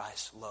picture of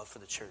Christ's love for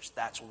the church.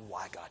 That's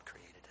why God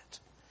created it.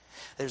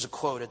 There's a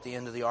quote at the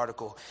end of the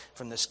article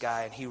from this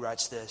guy, and he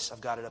writes this. I've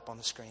got it up on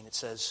the screen. It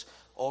says,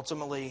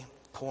 ultimately,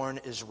 porn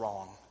is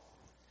wrong,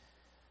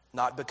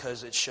 not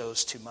because it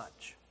shows too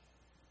much,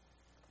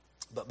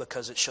 but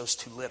because it shows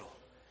too little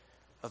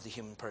of the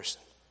human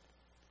person.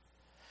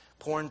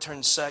 Porn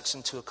turns sex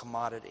into a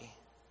commodity.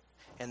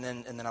 And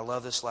then I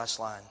love this last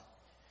line.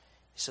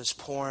 He says,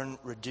 porn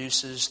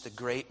reduces the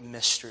great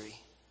mystery.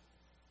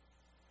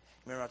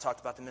 Remember I talked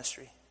about the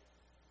mystery?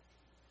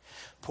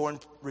 Porn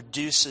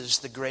reduces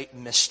the great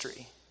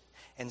mystery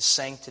and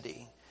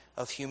sanctity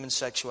of human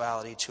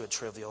sexuality to a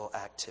trivial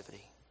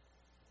activity.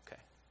 Okay.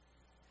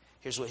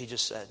 Here's what he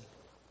just said.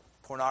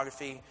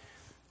 Pornography,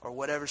 or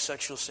whatever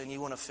sexual sin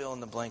you want to fill in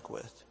the blank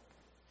with.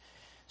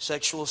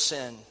 Sexual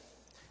sin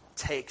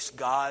takes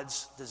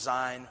God's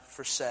design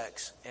for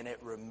sex and it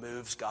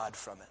removes God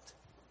from it.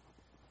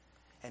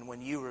 And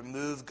when you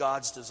remove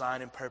God's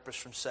design and purpose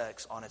from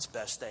sex on its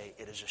best day,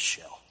 it is a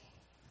shell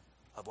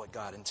of what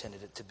God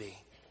intended it to be.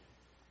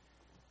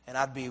 And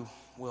I'd be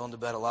willing to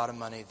bet a lot of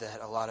money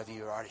that a lot of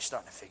you are already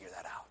starting to figure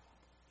that out.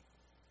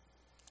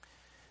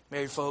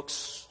 Married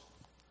folks,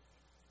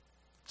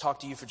 talk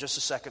to you for just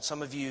a second.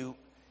 Some of you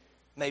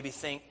maybe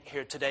think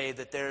here today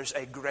that there's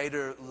a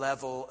greater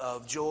level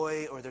of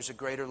joy, or there's a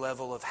greater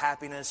level of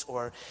happiness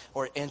or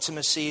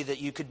intimacy that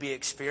you could be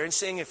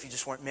experiencing if you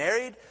just weren't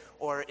married,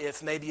 or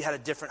if maybe you had a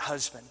different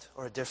husband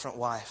or a different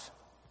wife.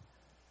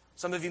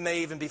 Some of you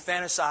may even be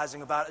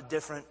fantasizing about a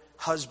different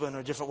husband or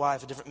a different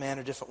wife, a different man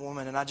or a different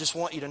woman. And I just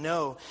want you to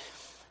know,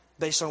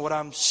 based on what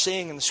I'm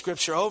seeing in the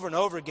scripture over and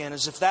over again,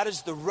 is if that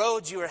is the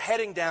road you are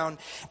heading down,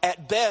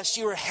 at best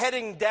you are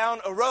heading down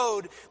a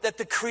road that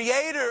the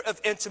creator of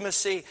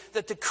intimacy,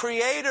 that the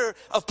creator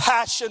of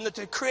passion, that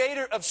the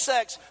creator of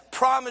sex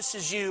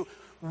promises you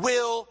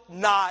will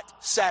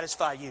not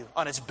satisfy you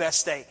on its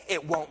best day.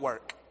 It won't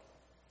work.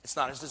 It's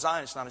not his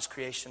design, it's not his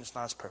creation, it's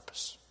not his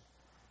purpose.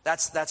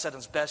 That's at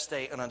its best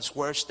day, and on its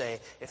worst day,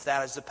 if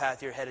that is the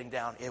path you're heading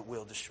down, it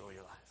will destroy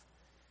your life.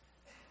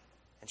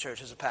 And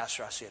church, as a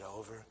pastor, I see it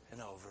over and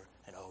over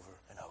and over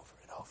and over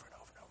and over and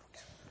over and over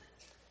again.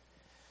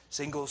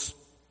 Singles,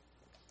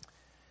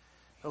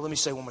 well, let me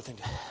say one more thing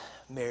to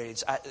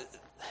marrieds.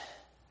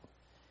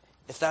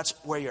 If that's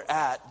where you're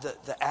at,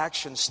 the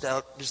action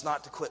step is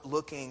not to quit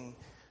looking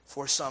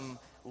for some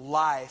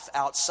life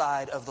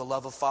outside of the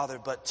love of Father,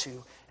 but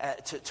to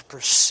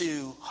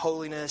pursue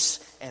holiness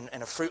and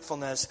a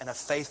fruitfulness and a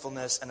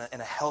faithfulness and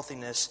a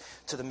healthiness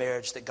to the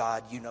marriage that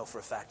God, you know for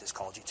a fact, has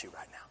called you to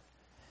right now.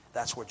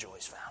 That's where joy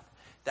is found.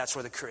 That's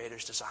where the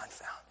Creator's design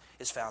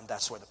is found.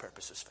 That's where the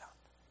purpose is found.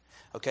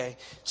 Okay?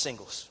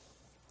 Singles.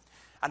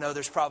 I know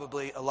there's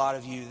probably a lot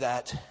of you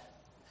that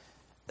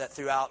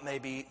throughout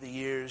maybe the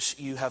years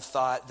you have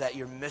thought that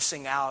you're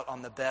missing out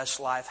on the best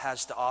life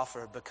has to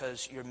offer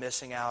because you're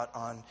missing out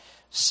on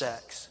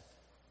sex.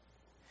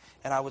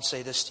 And I would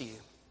say this to you.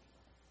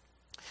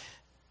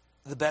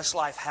 The best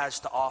life has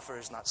to offer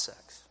is not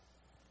sex.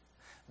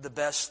 The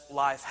best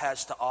life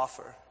has to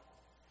offer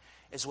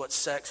is what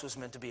sex was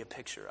meant to be a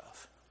picture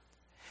of.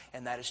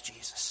 And that is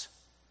Jesus.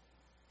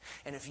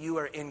 And if you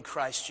are in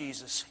Christ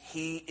Jesus,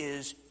 He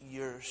is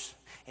yours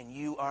and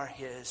you are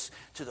His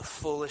to the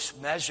fullest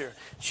measure.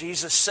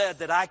 Jesus said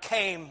that I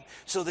came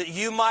so that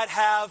you might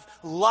have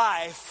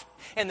life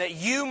and that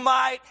you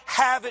might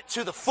have it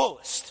to the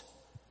fullest.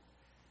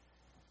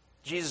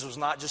 Jesus was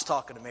not just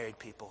talking to married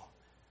people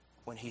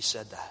when He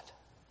said that.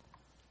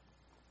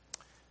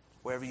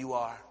 Wherever you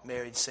are,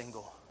 married,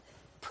 single,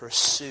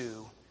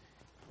 pursue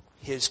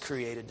His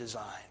created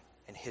design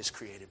and His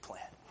created plan.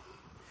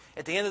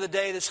 At the end of the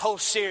day, this whole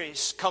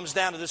series comes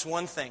down to this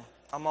one thing.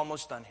 I'm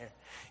almost done here.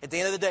 At the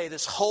end of the day,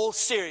 this whole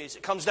series,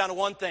 it comes down to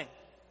one thing.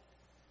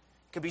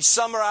 It can be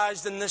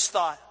summarized in this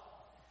thought.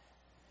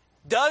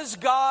 Does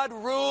God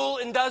rule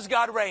and does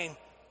God reign?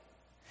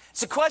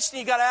 It's a question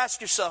you got to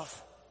ask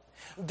yourself.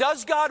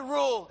 Does God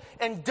rule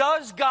and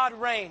does God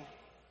reign?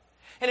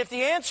 And if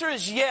the answer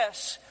is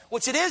yes,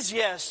 which it is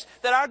yes,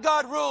 that our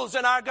God rules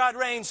and our God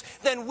reigns,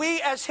 then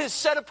we as His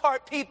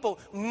set-apart people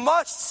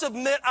must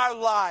submit our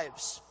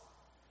lives,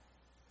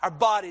 our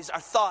bodies,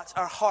 our thoughts,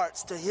 our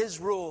hearts to His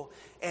rule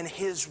and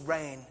His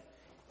reign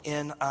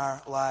in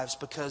our lives.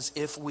 Because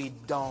if we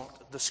don't,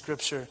 the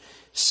Scripture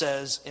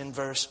says in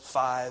verse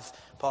 5,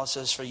 Paul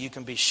says, "For you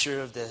can be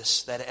sure of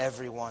this, that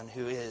everyone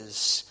who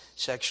is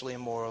sexually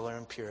immoral or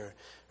impure,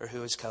 or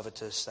who is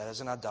covetous, that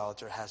is an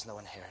idolater, has no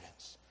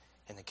inheritance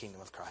in the kingdom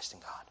of Christ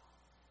and God.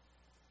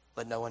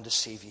 Let no one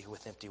deceive you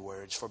with empty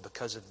words, for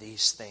because of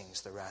these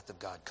things the wrath of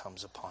God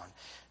comes upon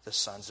the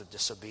sons of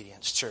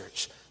disobedience."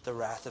 Church, the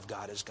wrath of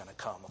God is going to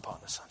come upon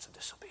the sons of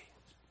disobedience.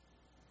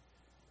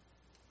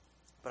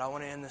 But I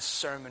want to end this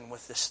sermon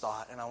with this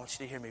thought, and I want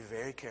you to hear me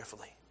very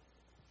carefully.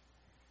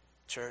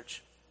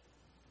 Church,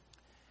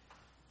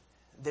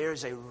 there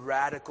is a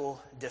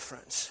radical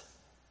difference.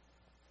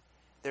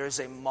 There is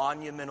a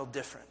monumental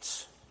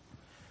difference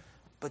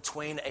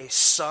between a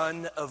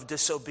son of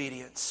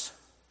disobedience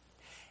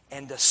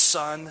and a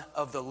son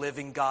of the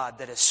living God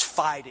that is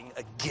fighting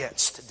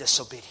against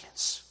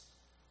disobedience.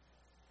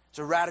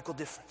 There's a radical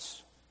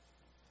difference.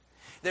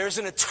 There's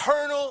an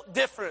eternal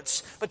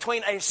difference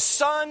between a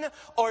son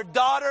or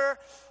daughter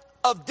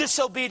of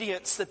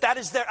disobedience, that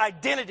is their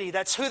identity,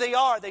 that's who they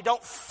are. They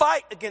don't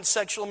fight against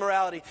sexual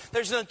immorality.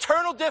 There's an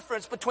eternal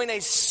difference between a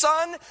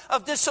son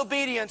of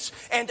disobedience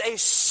and a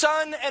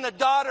son and a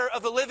daughter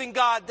of the living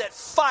God that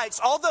fights.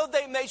 Although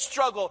they may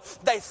struggle,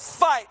 they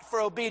fight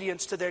for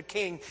obedience to their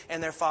King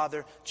and their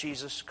Father,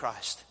 Jesus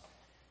Christ.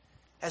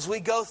 As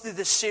we go through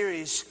this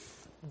series,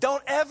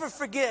 don't ever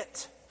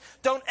forget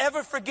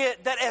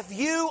that if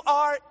you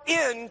are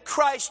in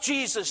Christ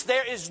Jesus,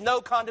 there is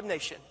no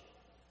condemnation.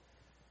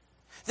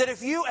 That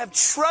if you have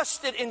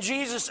trusted in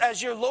Jesus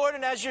as your Lord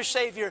and as your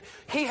Savior,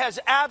 He has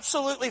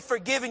absolutely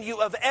forgiven you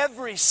of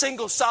every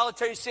single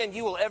solitary sin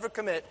you will ever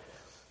commit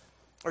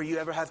or you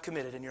ever have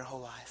committed in your whole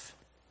life.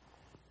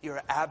 You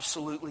are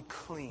absolutely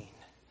clean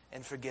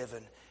and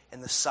forgiven in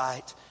the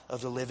sight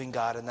of the living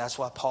God. And that's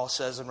why Paul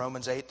says in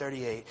Romans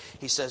 8:38,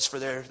 he says, "For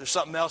there's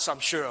something else I'm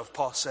sure of,"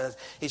 Paul says.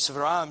 He said,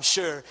 "For I am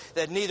sure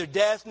that neither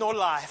death nor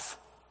life,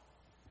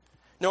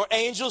 nor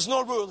angels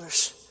nor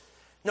rulers,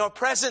 nor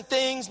present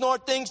things, nor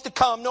things to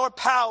come, nor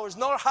powers,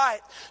 nor height,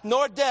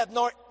 nor depth,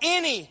 nor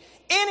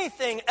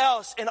anything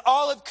else in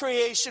all of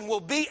creation will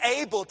be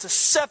able to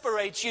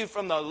separate you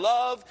from the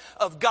love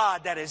of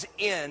God that is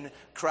in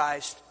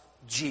Christ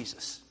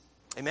Jesus."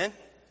 Amen?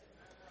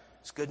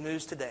 It's good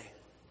news today.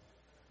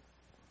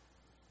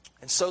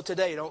 And so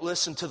today, don't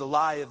listen to the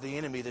lie of the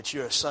enemy that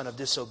you're a son of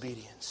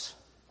disobedience.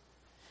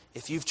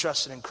 If you've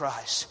trusted in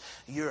Christ,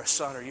 you're a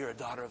son or you're a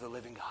daughter of the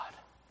living God.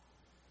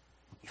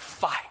 You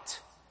fight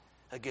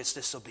against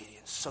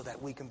disobedience so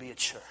that we can be a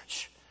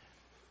church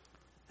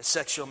that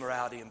sexual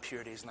immorality and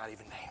impurity is not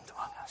even named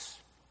among us.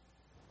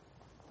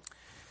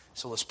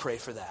 So let's pray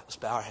for that. Let's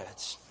bow our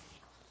heads.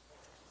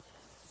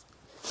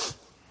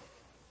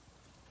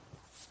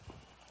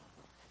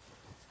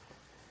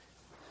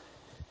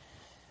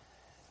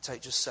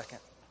 Take just a second.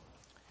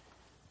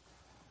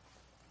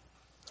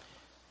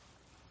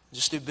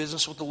 Just do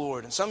business with the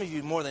Lord. And some of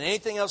you, more than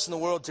anything else in the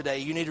world today,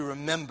 you need to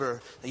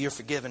remember that you're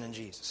forgiven in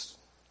Jesus.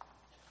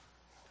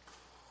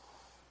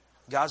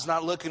 God's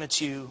not looking at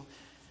you,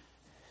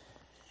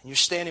 and your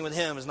standing with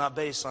Him is not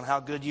based on how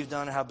good you've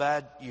done or how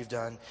bad you've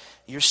done.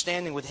 Your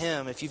standing with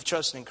Him, if you've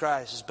trusted in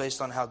Christ, is based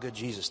on how good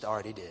Jesus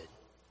already did.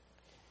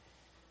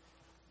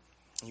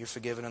 You're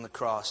forgiven on the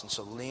cross. And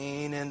so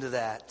lean into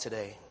that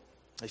today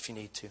if you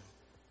need to.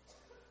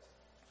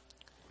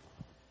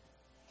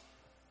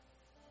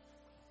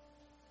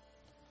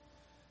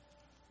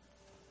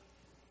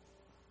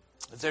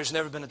 If there's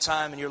never been a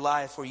time in your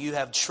life where you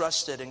have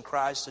trusted in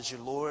Christ as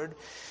your Lord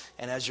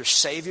and as your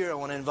Savior, I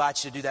want to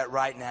invite you to do that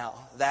right now.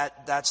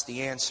 That's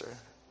the answer.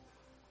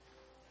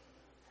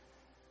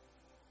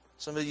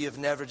 Some of you have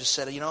never just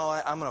said, you know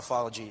what, I'm going to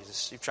follow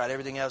Jesus. You've tried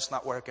everything else,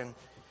 not working.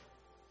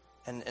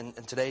 And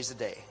today's the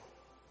day.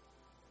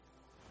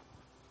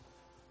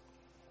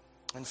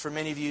 And for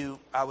many of you,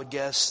 I would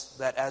guess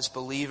that as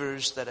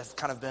believers that have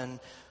kind of been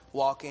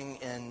walking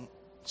in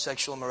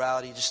sexual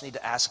immorality, you just need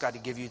to ask God to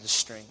give you the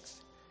strength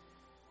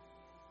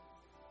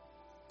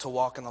to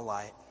walk in the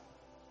light.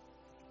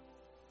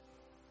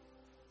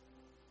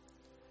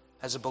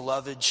 As a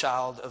beloved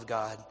child of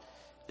God,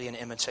 be an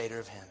imitator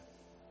of Him.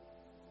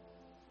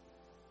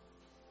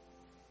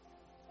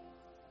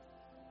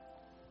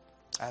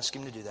 Ask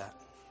Him to do that.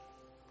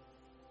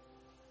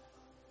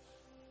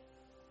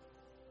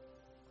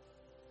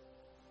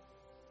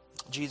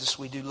 Jesus,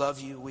 we do love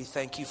you. We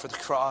thank you for the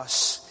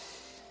cross.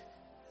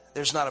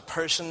 There's not a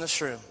person in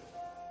this room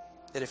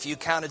that if you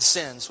counted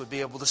sins would be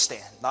able to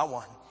stand. Not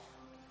one.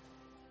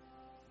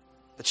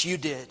 But you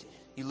did.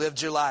 You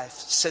lived your life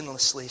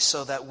sinlessly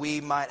so that we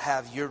might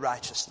have your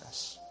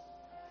righteousness.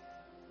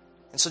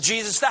 And so,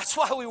 Jesus, that's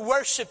why we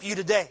worship you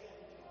today.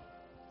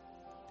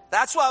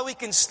 That's why we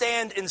can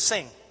stand and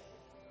sing.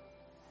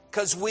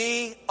 Because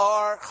we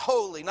are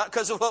holy. Not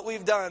because of what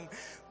we've done,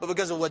 but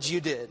because of what you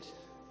did.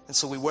 And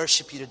so we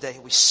worship you today.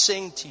 We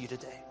sing to you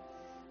today.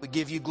 We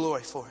give you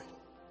glory for it.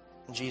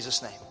 In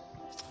Jesus' name.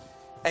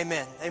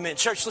 Amen. Amen.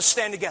 Church, let's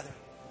stand together.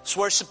 Let's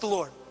worship the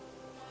Lord.